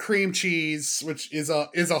 Like Cream Cheese, which is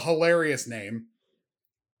a hilarious name.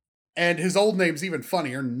 And his old name's even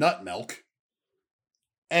funnier, Nutmilk.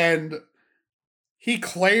 And he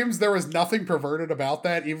claims there was nothing perverted about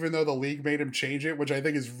that, even though the league made him change it, which I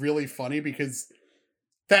think is really funny because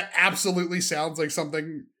that absolutely sounds like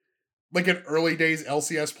something like an early days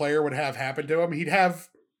LCS player would have happen to him. He'd have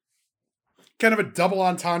kind of a double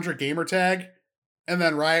entendre gamer tag, and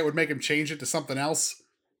then Riot would make him change it to something else.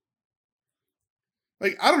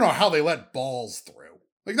 Like, I don't know how they let Balls through.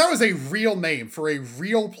 Like, that was a real name for a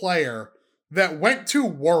real player that went to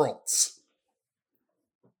Worlds.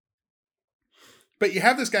 But you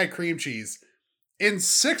have this guy, Cream Cheese. In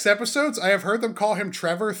 6 episodes, I have heard them call him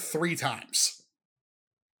Trevor 3 times.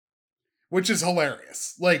 Which is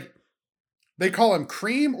hilarious. Like, they call him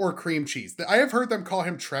Cream or Cream Cheese. I have heard them call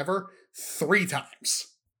him Trevor 3 times.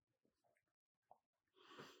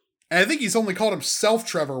 And I think he's only called himself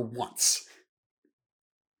Trevor once.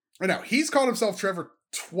 Or no, he's called himself Trevor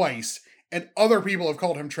twice, and other people have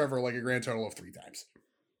called him Trevor like a grand total of 3 times.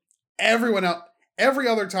 Everyone else, every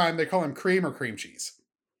other time they call him Cream or Cream Cheese.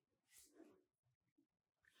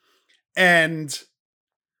 And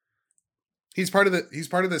he's part of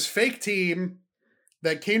this fake team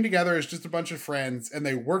that came together as just a bunch of friends, and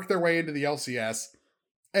they worked their way into the LCS.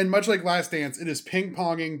 And much like Last Dance, it is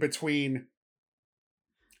ping-ponging between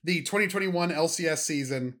the 2021 LCS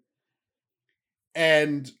season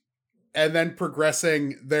and then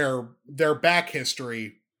progressing their back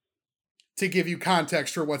history to give you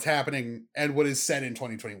context for what's happening and what is said in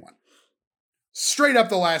 2021. Straight up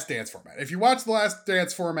the Last Dance format. If you watch the Last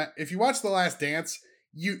Dance,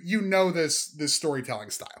 you know this storytelling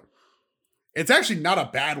style. It's actually not a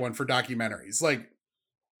bad one for documentaries. Like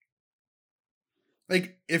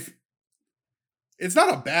if it's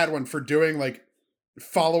not a bad one for doing like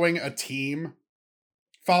following a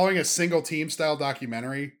single team style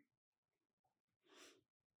documentary.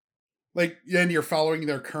 Like, then you're following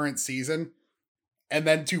their current season, and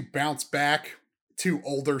then to bounce back to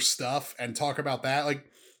older stuff and talk about that. Like,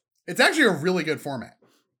 it's actually a really good format.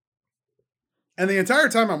 And the entire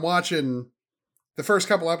time I'm watching the first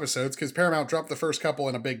couple episodes, because Paramount dropped the first couple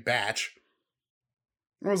in a big batch,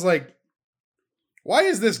 I was like, why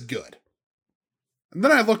is this good? And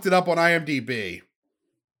then I looked it up on IMDb,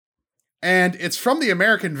 and it's from the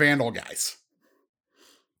American Vandal guys.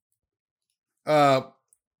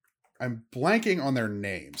 I'm blanking on their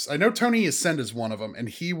names. I know Tony Ascend is one of them, and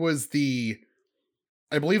he was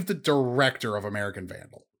I believe the director of American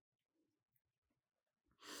Vandal.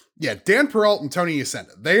 Yeah, Dan Peralt and Tony Ascend.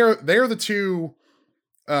 They are the 2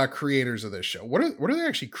 creators of this show. What are they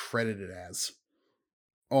actually credited as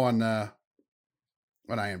on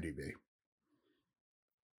IMDb?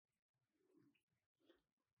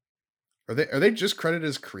 Are they just credited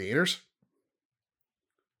as creators?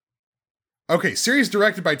 Okay, series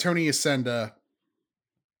directed by Tony Yacenda,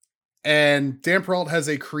 and Dan Peralt has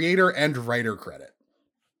a creator and writer credit.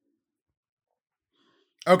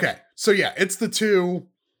 Okay, so yeah, it's the two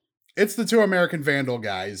American Vandal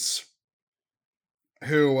guys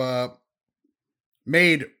who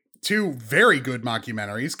made two very good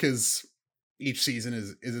mockumentaries, because each season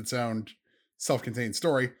is its own self-contained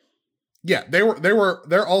story. Yeah,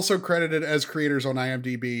 they're also credited as creators on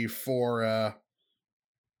IMDb for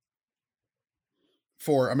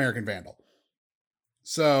American Vandal.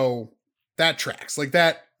 So that tracks. Like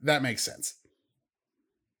that makes sense.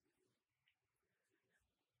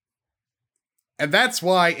 And that's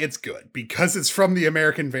why it's good, because it's from the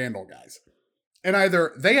American Vandal guys. And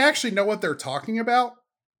either they actually know what they're talking about,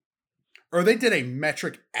 or they did a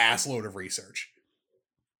metric assload of research.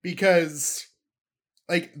 Because,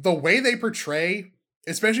 like, the way they portray,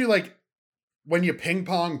 especially, like, when you ping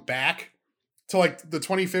pong back to, like, the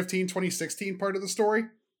 2015, 2016 part of the story,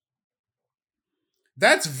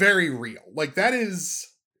 that's very real. Like, that is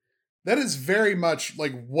very much,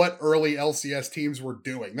 like, what early LCS teams were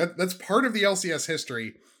doing. That's part of the LCS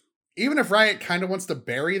history. Even if Riot kind of wants to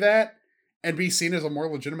bury that and be seen as a more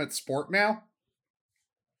legitimate sport now,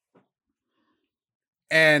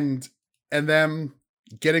 and them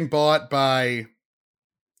getting bought by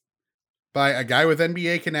a guy with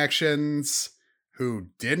NBA connections who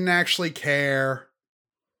didn't actually care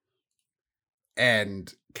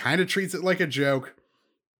and kind of treats it like a joke.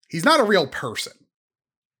 He's not a real person,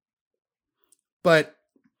 but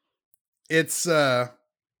it's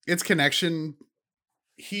connection.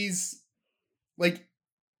 He's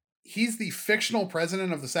the fictional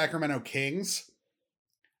president of the Sacramento Kings,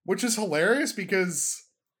 which is hilarious because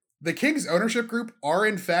the Kings ownership group are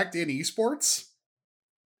in fact in esports,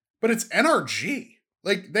 but it's NRG.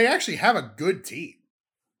 Like, they actually have a good team.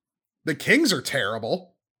 The Kings are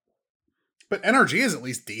terrible, but NRG is at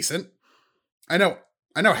least decent. I know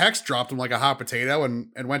Hex dropped them like a hot potato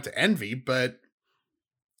and went to Envy, but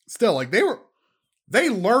still, like, they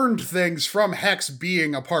learned things from Hex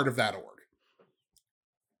being a part of that org.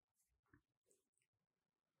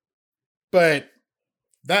 But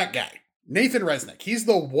that guy, Nathan Resnick, he's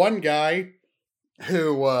the one guy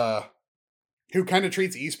who kind of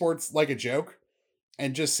treats esports like a joke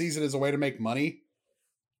and just sees it as a way to make money.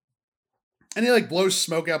 And he, like, blows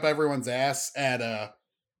smoke up everyone's ass at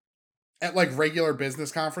like regular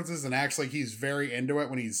business conferences, and actually he's very into it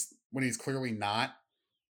when he's clearly not.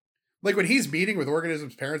 Like, when he's meeting with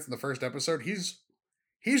Organism's parents in the first episode, he's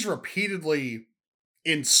repeatedly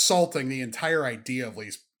insulting the entire idea of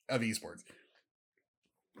esports.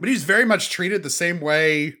 But he's very much treated the same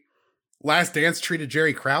way Last Dance treated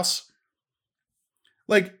Jerry Krause.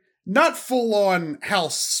 Like, not full on how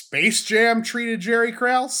Space Jam treated Jerry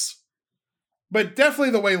Krause, but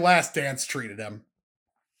definitely the way Last Dance treated him.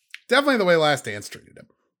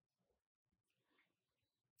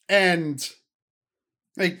 And,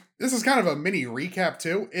 like, this is kind of a mini recap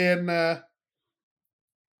too. In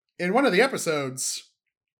one of the episodes,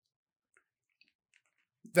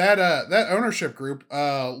 that ownership group,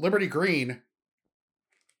 Liberty Green,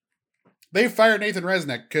 they fired Nathan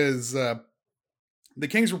Resnick because the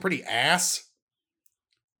Kings were pretty ass,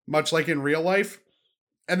 much like in real life,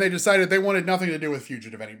 and they decided they wanted nothing to do with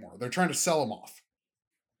Fugitive anymore. They're trying to sell him off.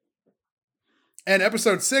 And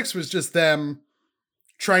episode 6 was just them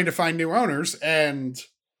trying to find new owners, and,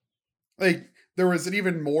 like, there was an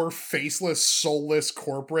even more faceless, soulless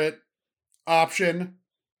corporate option,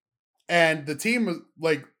 and the team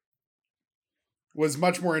was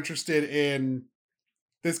much more interested in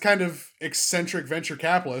this kind of eccentric venture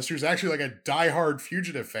capitalist who's actually like a diehard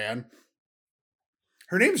Fugitive fan.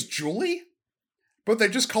 Her name's Julie, but they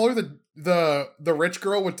just call her the rich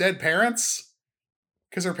girl with dead parents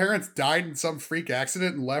because her parents died in some freak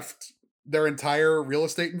accident and left their entire real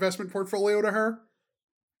estate investment portfolio to her.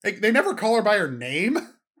 Like, they never call her by her name.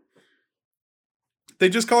 They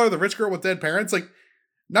just call her the rich girl with dead parents. Like,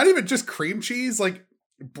 not even just cream cheese. Like,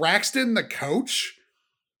 Braxton, the coach,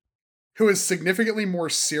 who is significantly more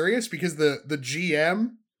serious because the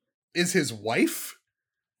GM is his wife.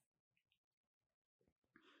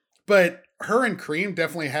 But her and Cream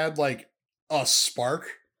definitely had, like, a spark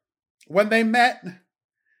when they met.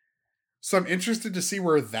 So I'm interested to see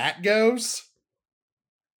where that goes.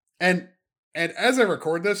 And as I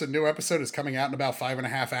record this, a new episode is coming out in about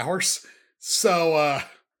 5.5 hours. So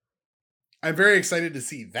I'm very excited to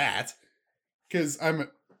see that.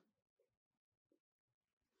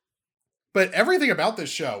 But everything about this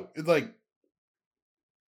show, like,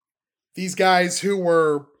 these guys who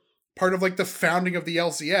were part of like the founding of the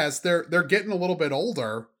LCS. They're getting a little bit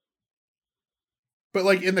older. But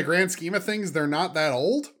like in the grand scheme of things, they're not that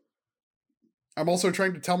old. I'm also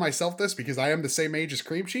trying to tell myself this because I am the same age as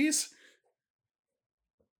cream cheese.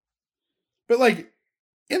 But like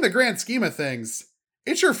in the grand scheme of things,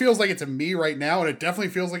 it sure feels like it to me right now, and it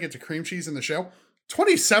definitely feels like it to cream cheese in the show.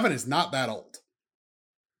 27 is not that old.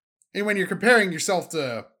 And when you're comparing yourself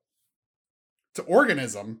to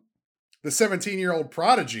Organism, the 17-year-old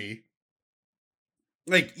prodigy,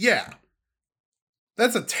 like, yeah,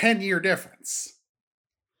 that's a 10-year difference.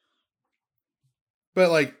 But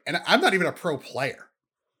like, and I'm not even a pro player.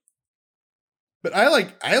 But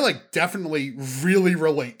I definitely really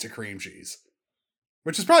relate to cream cheese.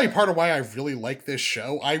 Which is probably part of why I really like this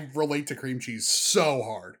show. I relate to cream cheese so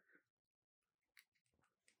hard.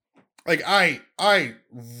 Like, I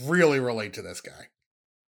really relate to this guy.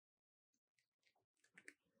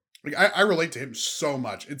 Like, I relate to him so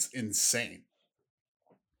much. It's insane.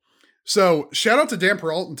 So, shout out to Dan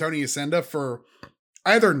Peralt and Tony Yacenda for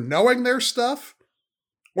either knowing their stuff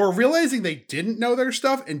or realizing they didn't know their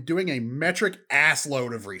stuff and doing a metric ass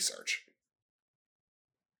load of research.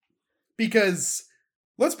 Because,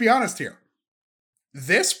 let's be honest here,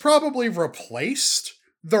 this probably replaced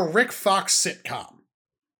the Rick Fox sitcom.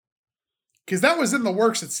 Because that was in the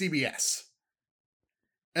works at CBS.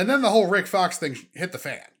 And then the whole Rick Fox thing hit the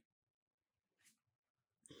fan.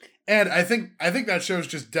 And I think that show's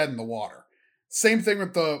just dead in the water. Same thing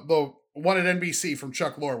with the one at NBC from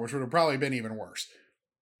Chuck Lorre, which would have probably been even worse.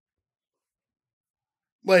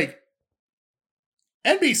 Like,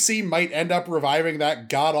 NBC might end up reviving that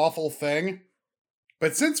god-awful thing,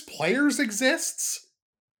 but since Players exists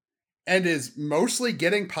and is mostly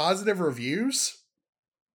getting positive reviews,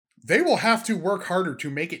 they will have to work harder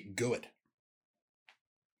to make it good.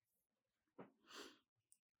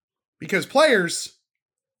 Because Players,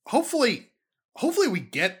 hopefully we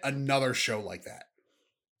get another show like that.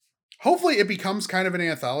 Hopefully it becomes kind of an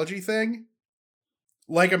anthology thing,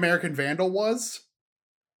 like American Vandal was,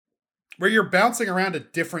 where you're bouncing around to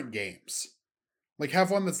different games. Like,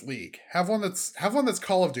 have one that's League, have one that's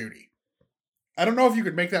Call of Duty. I don't know if you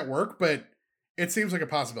could make that work, but it seems like a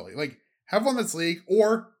possibility. Like, have one that's League,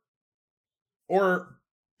 or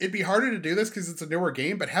it'd be harder to do this because it's a newer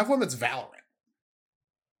game, but have one that's Valorant.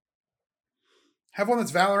 Have one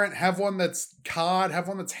that's Valorant, have one that's COD, have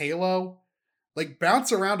one that's Halo. Like,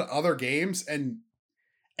 bounce around to other games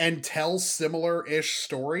and tell similar-ish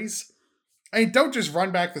stories. I mean, don't just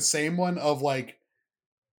run back the same one of, like,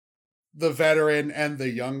 the veteran and the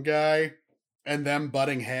young guy and them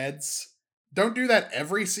butting heads. Don't do that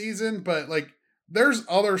every season, but, like, there's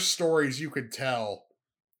other stories you could tell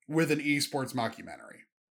with an esports mockumentary.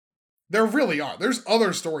 There really are. There's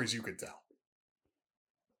other stories you could tell.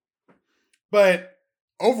 But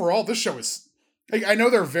overall, this show is, like, I know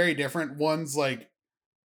they're very different. One's a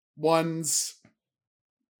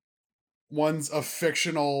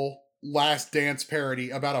fictional Last Dance parody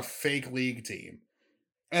about a fake League team.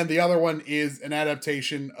 And the other one is an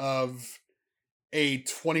adaptation of a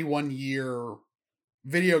 21-year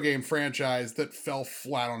video game franchise that fell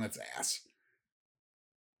flat on its ass.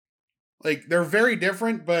 Like, they're very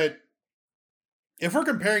different, but if we're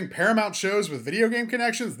comparing Paramount shows with video game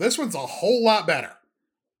connections, this one's a whole lot better.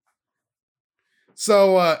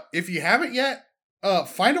 So, if you haven't yet,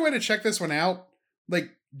 find a way to check this one out.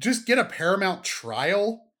 Like, just get a Paramount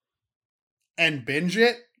trial and binge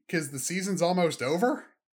it, because the season's almost over.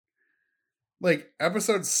 Like,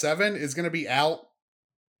 episode 7 is going to be out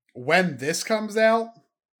when this comes out.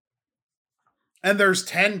 And there's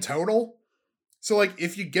 10 total. So, like,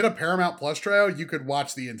 if you get a Paramount Plus trial, you could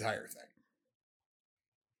watch the entire thing.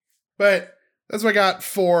 But that's what I got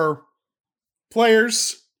for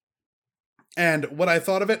Players and what I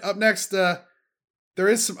thought of it. Up next, there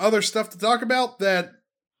is some other stuff to talk about that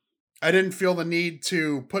I didn't feel the need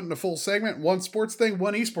to put in a full segment. One sports thing,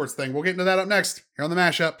 one esports thing. We'll get into that up next here on the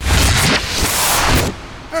Mashup.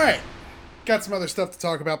 All right. Got some other stuff to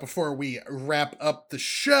talk about before we wrap up the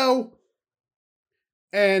show.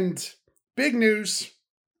 And big news.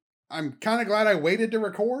 I'm kind of glad I waited to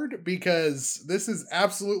record because this is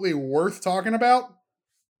absolutely worth talking about.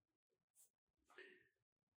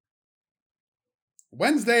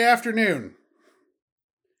 Wednesday afternoon,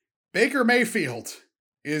 Baker Mayfield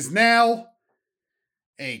is now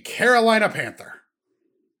a Carolina Panther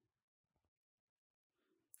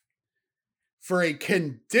for a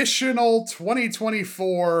conditional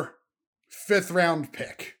 2024 fifth round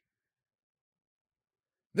pick.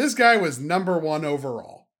 This guy was number 1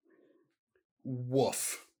 overall.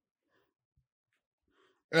 Woof.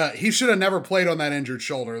 He should have never played on that injured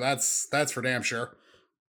shoulder. That's for damn sure.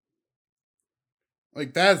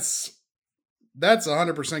 Like that's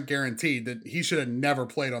 100% guaranteed that he should have never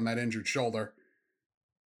played on that injured shoulder.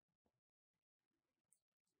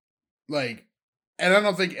 Like, and I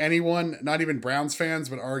don't think anyone, not even Browns fans,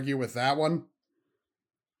 would argue with that one.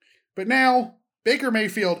 But now, Baker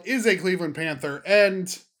Mayfield is a Cleveland Panther,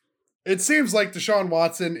 and it seems like Deshaun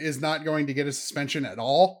Watson is not going to get a suspension at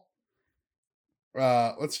all.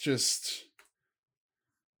 Let's just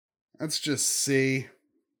see.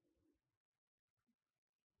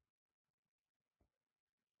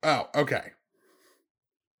 Oh, okay.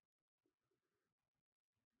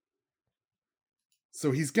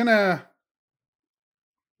 So he's gonna.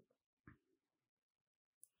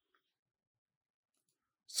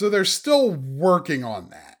 So they're still working on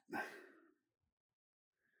that.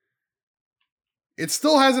 It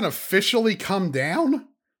still hasn't officially come down,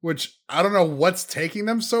 which I don't know what's taking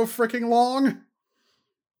them so freaking long.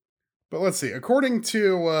 But let's see. According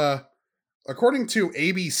to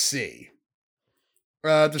ABC,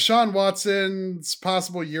 Deshaun Watson's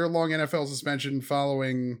possible year-long NFL suspension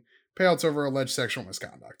following payouts over alleged sexual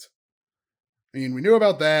misconduct. I mean, we knew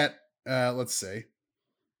about that. Let's see.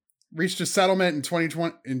 Reached a settlement in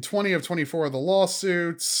 20 of 24 of the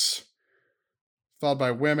lawsuits filed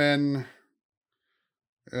by women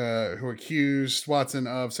who accused Watson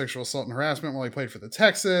of sexual assault and harassment while he played for the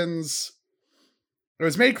Texans. It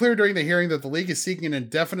was made clear during the hearing that the league is seeking an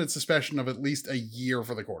indefinite suspension of at least a year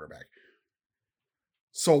for the quarterback.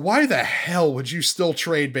 So why the hell would you still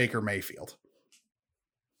trade Baker Mayfield?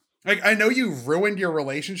 Like, I know you ruined your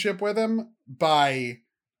relationship with him by,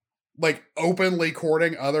 like, openly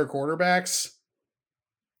courting other quarterbacks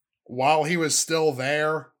while he was still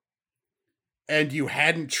there and you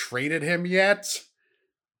hadn't traded him yet.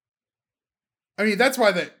 I mean, that's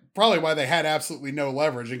why probably why they had absolutely no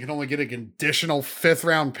leverage and can only get a conditional 5th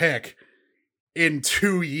round pick in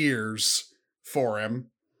 2 years for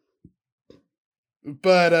him.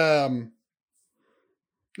 But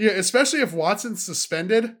yeah, especially if Watson's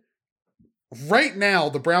suspended. Right now,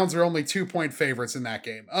 the Browns are only 2-point favorites in that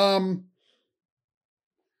game.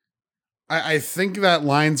 I think that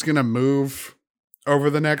line's gonna move over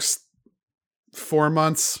the next 4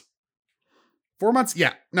 months. 4 months?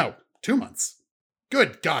 Yeah, no, 2 months.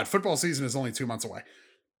 Good God, football season is only 2 months away.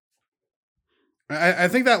 I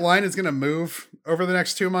think that line is gonna move over the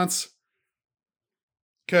next 2 months.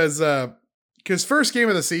 Because first game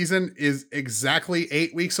of the season is exactly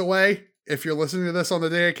 8 weeks away. If you're listening to this on the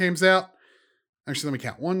day it comes out. Actually, let me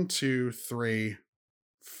count. 1, 2, 3,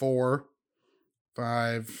 4,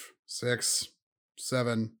 5, 6,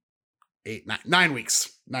 7, 8, 9. 9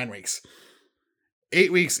 weeks. 9 weeks.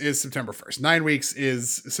 8 weeks is September 1st. 9 weeks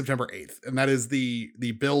is September 8th. And that is the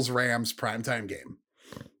Bills-Rams primetime game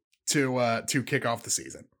to kick off the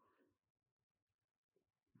season.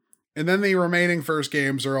 And then the remaining first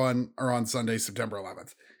games are on Sunday, September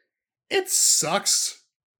 11th. It sucks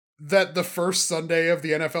that the first Sunday of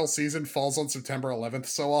the NFL season falls on September 11th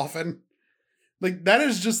so often. Like, that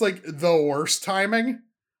is just, like, the worst timing.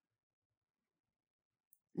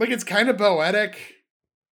 Like, it's kind of poetic,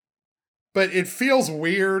 but it feels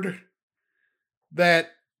weird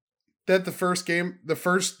that the first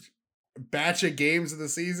batch of games of the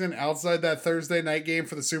season outside that Thursday night game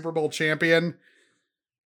for the Super Bowl champion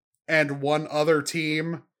and one other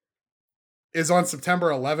team is on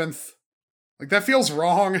September 11th. Like, that feels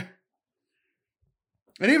wrong.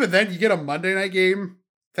 And even then, you get a Monday night game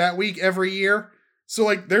that week every year. So,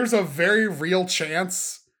 like, there's a very real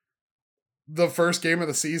chance the first game of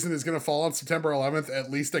the season is going to fall on September 11th,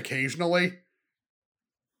 at least occasionally.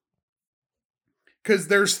 Because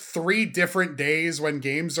there's 3 different days when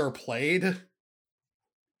games are played.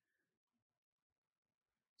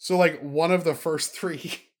 So, like, one of the first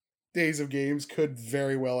 3 days of games could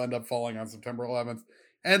very well end up falling on September 11th.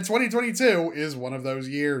 And 2022 is one of those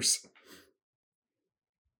years.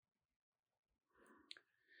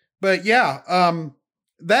 But yeah,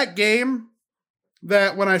 that game,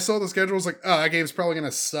 that when I saw the schedule, I was like, oh, that game's probably going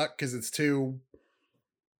to suck because it's two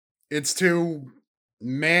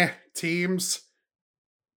meh teams.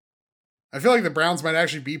 I feel like the Browns might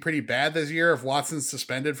actually be pretty bad this year if Watson's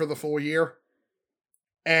suspended for the full year.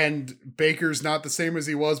 And Baker's not the same as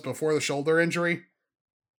he was before the shoulder injury.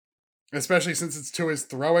 Especially since it's to his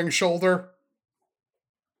throwing shoulder.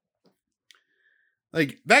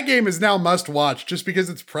 Like, that game is now must watch just because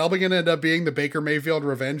it's probably going to end up being the Baker Mayfield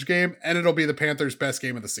revenge game, and it'll be the Panthers' best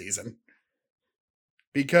game of the season.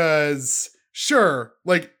 Because, sure,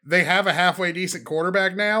 like, they have a halfway decent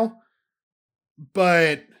quarterback now,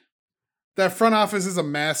 but that front office is a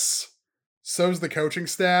mess. So's the coaching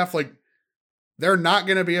staff. Like, they're not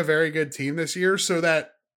going to be a very good team this year, so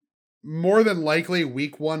that more than likely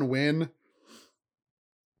week 1 win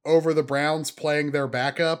over the Browns playing their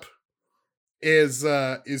backup is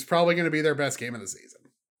probably going to be their best game of the season.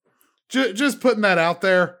 Just putting that out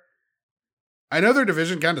there. I know their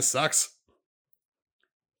division kind of sucks,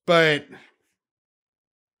 but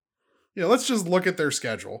let's just look at their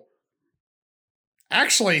schedule.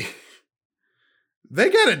 Actually, they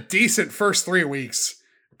got a decent first 3 weeks.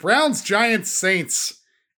 Browns, Giants, Saints.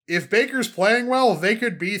 If Baker's playing well, they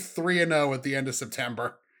could be 3-0 at the end of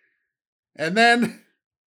September. And then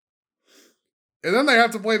they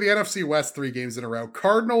have to play the NFC West 3 games in a row.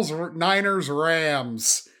 Cardinals, Niners,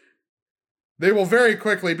 Rams. They will very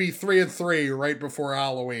quickly be 3-3 right before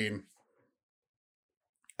Halloween.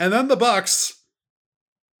 And then the Bucks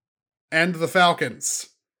and the Falcons.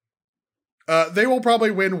 They will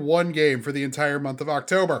probably win 1 game for the entire month of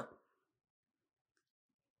October.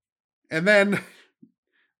 And then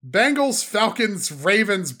Bengals, Falcons,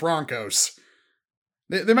 Ravens, Broncos.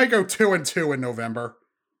 They might go 2-2 in November.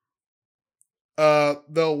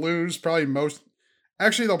 They'll lose probably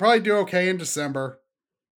Actually, they'll probably do okay in December.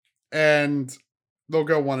 And they'll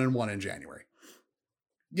go 1-1 in January.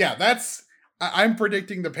 Yeah, I'm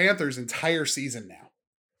predicting the Panthers' entire season now.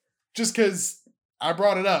 Just because I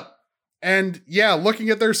brought it up. And yeah, looking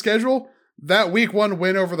at their schedule, that week 1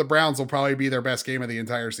 win over the Browns will probably be their best game of the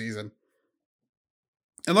entire season.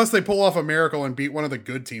 Unless they pull off a miracle and beat one of the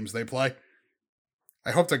good teams they play.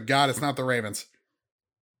 I hope to God it's not the Ravens.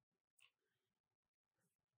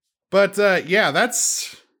 But yeah,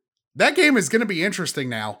 that game is going to be interesting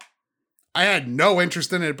now. I had no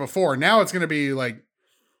interest in it before. Now it's going to be like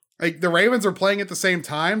the Ravens are playing at the same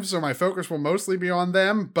time, so my focus will mostly be on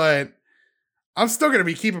them, but I'm still going to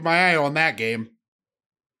be keeping my eye on that game.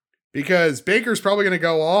 Because Baker's probably going to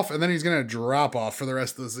go off, and then he's going to drop off for the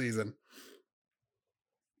rest of the season.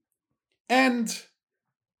 And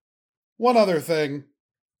one other thing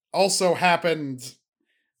also happened.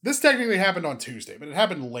 This technically happened on Tuesday, but it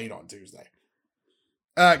happened late on Tuesday.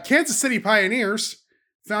 Kansas City Pioneers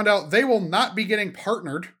found out they will not be getting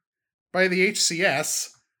partnered by the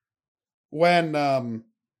HCS when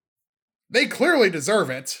they clearly deserve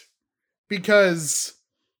it, because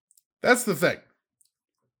that's the thing.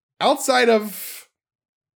 Outside of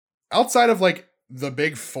like the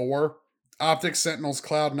big 4, Optic, Sentinels,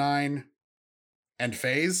 Cloud9, and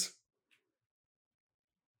FaZe,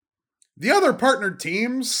 the other partnered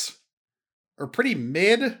teams are pretty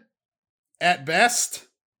mid at best.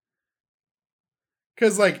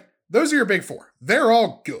 Because, those are your big 4. They're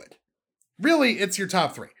all good. Really, it's your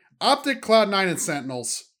top 3. Optic, Cloud9, and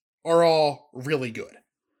Sentinels are all really good.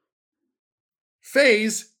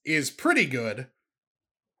 FaZe is pretty good.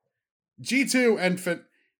 G2 and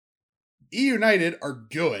E-United are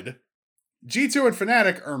good. G2 and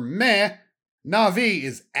Fnatic are meh. Na'Vi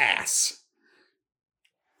is ass.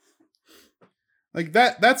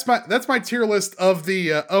 That's my tier list of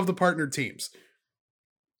the partnered teams.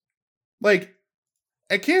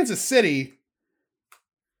 At Kansas City,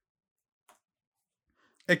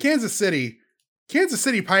 Kansas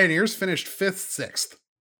City Pioneers finished 5th, 6th.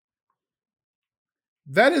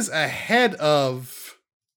 That is ahead of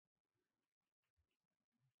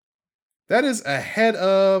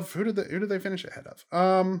who did they finish ahead of?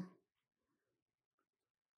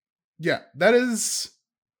 Yeah, that is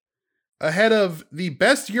ahead of the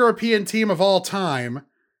best European team of all time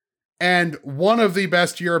and one of the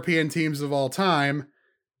best European teams of all time.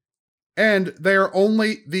 And they're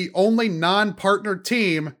the only non-partnered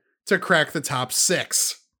team to crack the top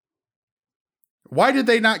 6. Why did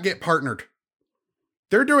they not get partnered?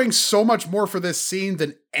 They're doing so much more for this scene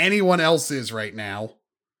than anyone else is right now.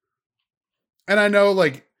 And I know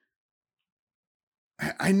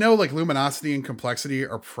Luminosity and Complexity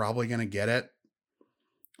are probably going to get it.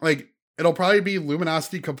 It'll probably be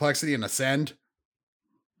Luminosity, Complexity, and Ascend.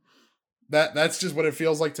 That's just what it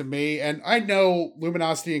feels like to me. And I know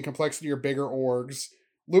Luminosity and Complexity are bigger orgs.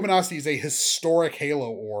 Luminosity is a historic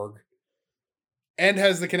Halo org. And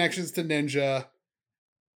has the connections to Ninja.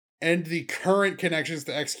 And the current connections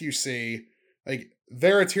to XQC.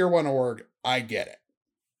 They're a tier 1 org. I get it.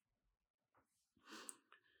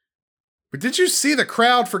 But did you see the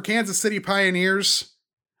crowd for Kansas City Pioneers?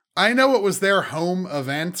 I know it was their home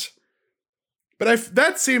event, but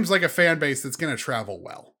that seems like a fan base that's going to travel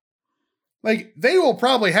well. They will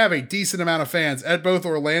probably have a decent amount of fans at both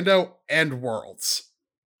Orlando and Worlds.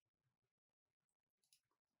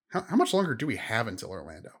 How much longer do we have until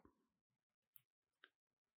Orlando?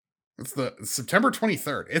 It's September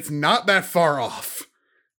 23rd. It's not that far off.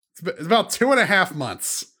 It's about 2.5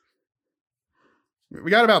 months. We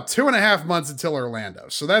got about 2.5 months until Orlando.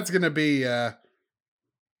 So that's going to be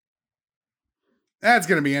That's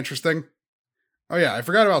going to be interesting. Oh yeah, I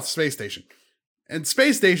forgot about Space Station. And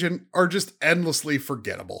Space Station are just endlessly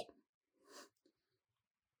forgettable.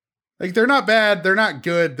 Like, they're not bad, they're not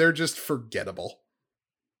good, they're just forgettable.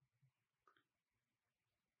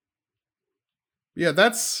 Yeah,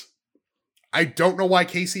 I don't know why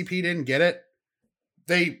KCP didn't get it.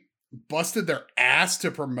 They busted their ass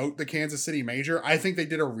to promote the Kansas City Major. I think they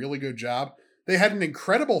did a really good job. They had an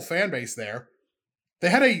incredible fan base there. They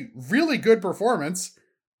had a really good performance.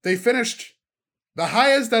 They finished the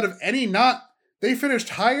highest out of any they finished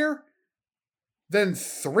higher than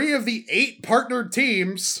 3 of the 8 partnered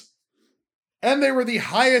teams, and they were the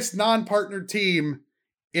highest non-partnered team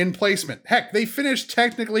in placement. Heck, they finished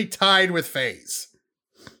technically tied with FaZe.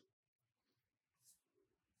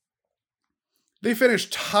 They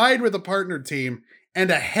finished tied with a partnered team and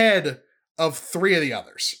ahead of 3 of the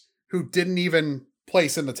others who didn't even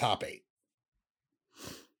place in the top 8.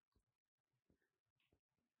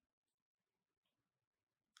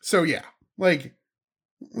 So yeah, like,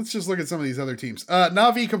 let's just look at some of these other teams.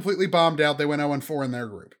 Na'Vi completely bombed out. They went 0-4 in their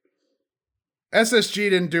group. SSG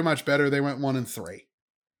didn't do much better. They went 1-3.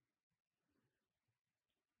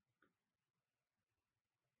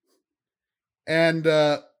 And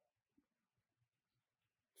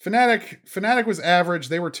Fnatic was average.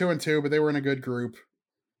 They were 2-2, but they were in a good group.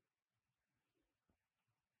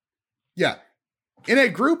 Yeah. In a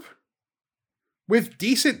group with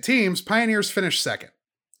decent teams, Pioneers finished second.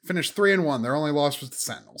 Finished 3-1. Their only loss was the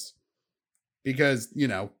Sentinels. Because,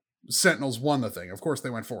 Sentinels won the thing. Of course, they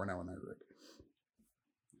went 4-0 in their group.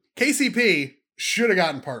 KCP should have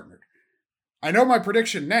gotten partnered. I know my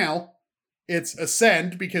prediction now. It's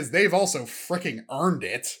Ascend, because they've also freaking earned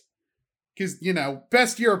it. Because,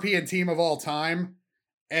 best European team of all time,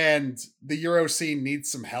 and the Euro scene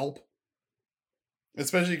needs some help.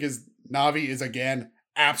 Especially because Na'Vi is, again,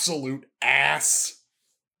 absolute ass.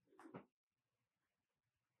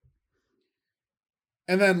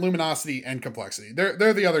 And then Luminosity and Complexity.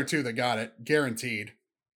 They're the other 2 that got it, guaranteed.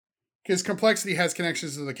 Because Complexity has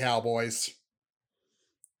connections to the Cowboys.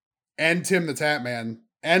 And Tim the Tatman.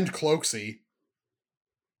 And Cloaksy.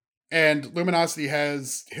 And Luminosity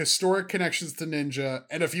has historic connections to Ninja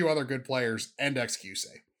and a few other good players and XQC.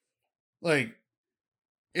 Like,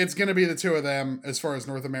 it's going to be the 2 of them as far as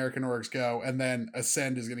North American orgs go, and then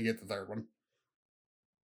Ascend is going to get the 3rd one.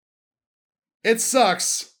 It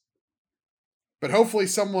sucks, but hopefully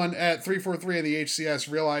someone at 343 in the HCS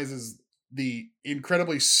realizes the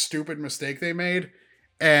incredibly stupid mistake they made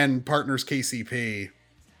and partners KCP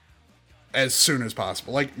as soon as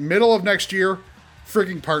possible. Like, middle of next year,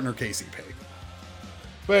 freaking partner KCP.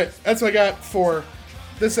 But that's what I got for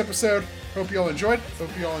this episode. Hope you all enjoyed. Hope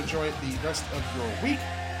you all enjoy the rest of your week.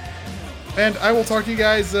 And I will talk to you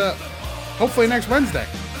guys hopefully next Wednesday.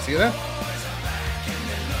 See you then.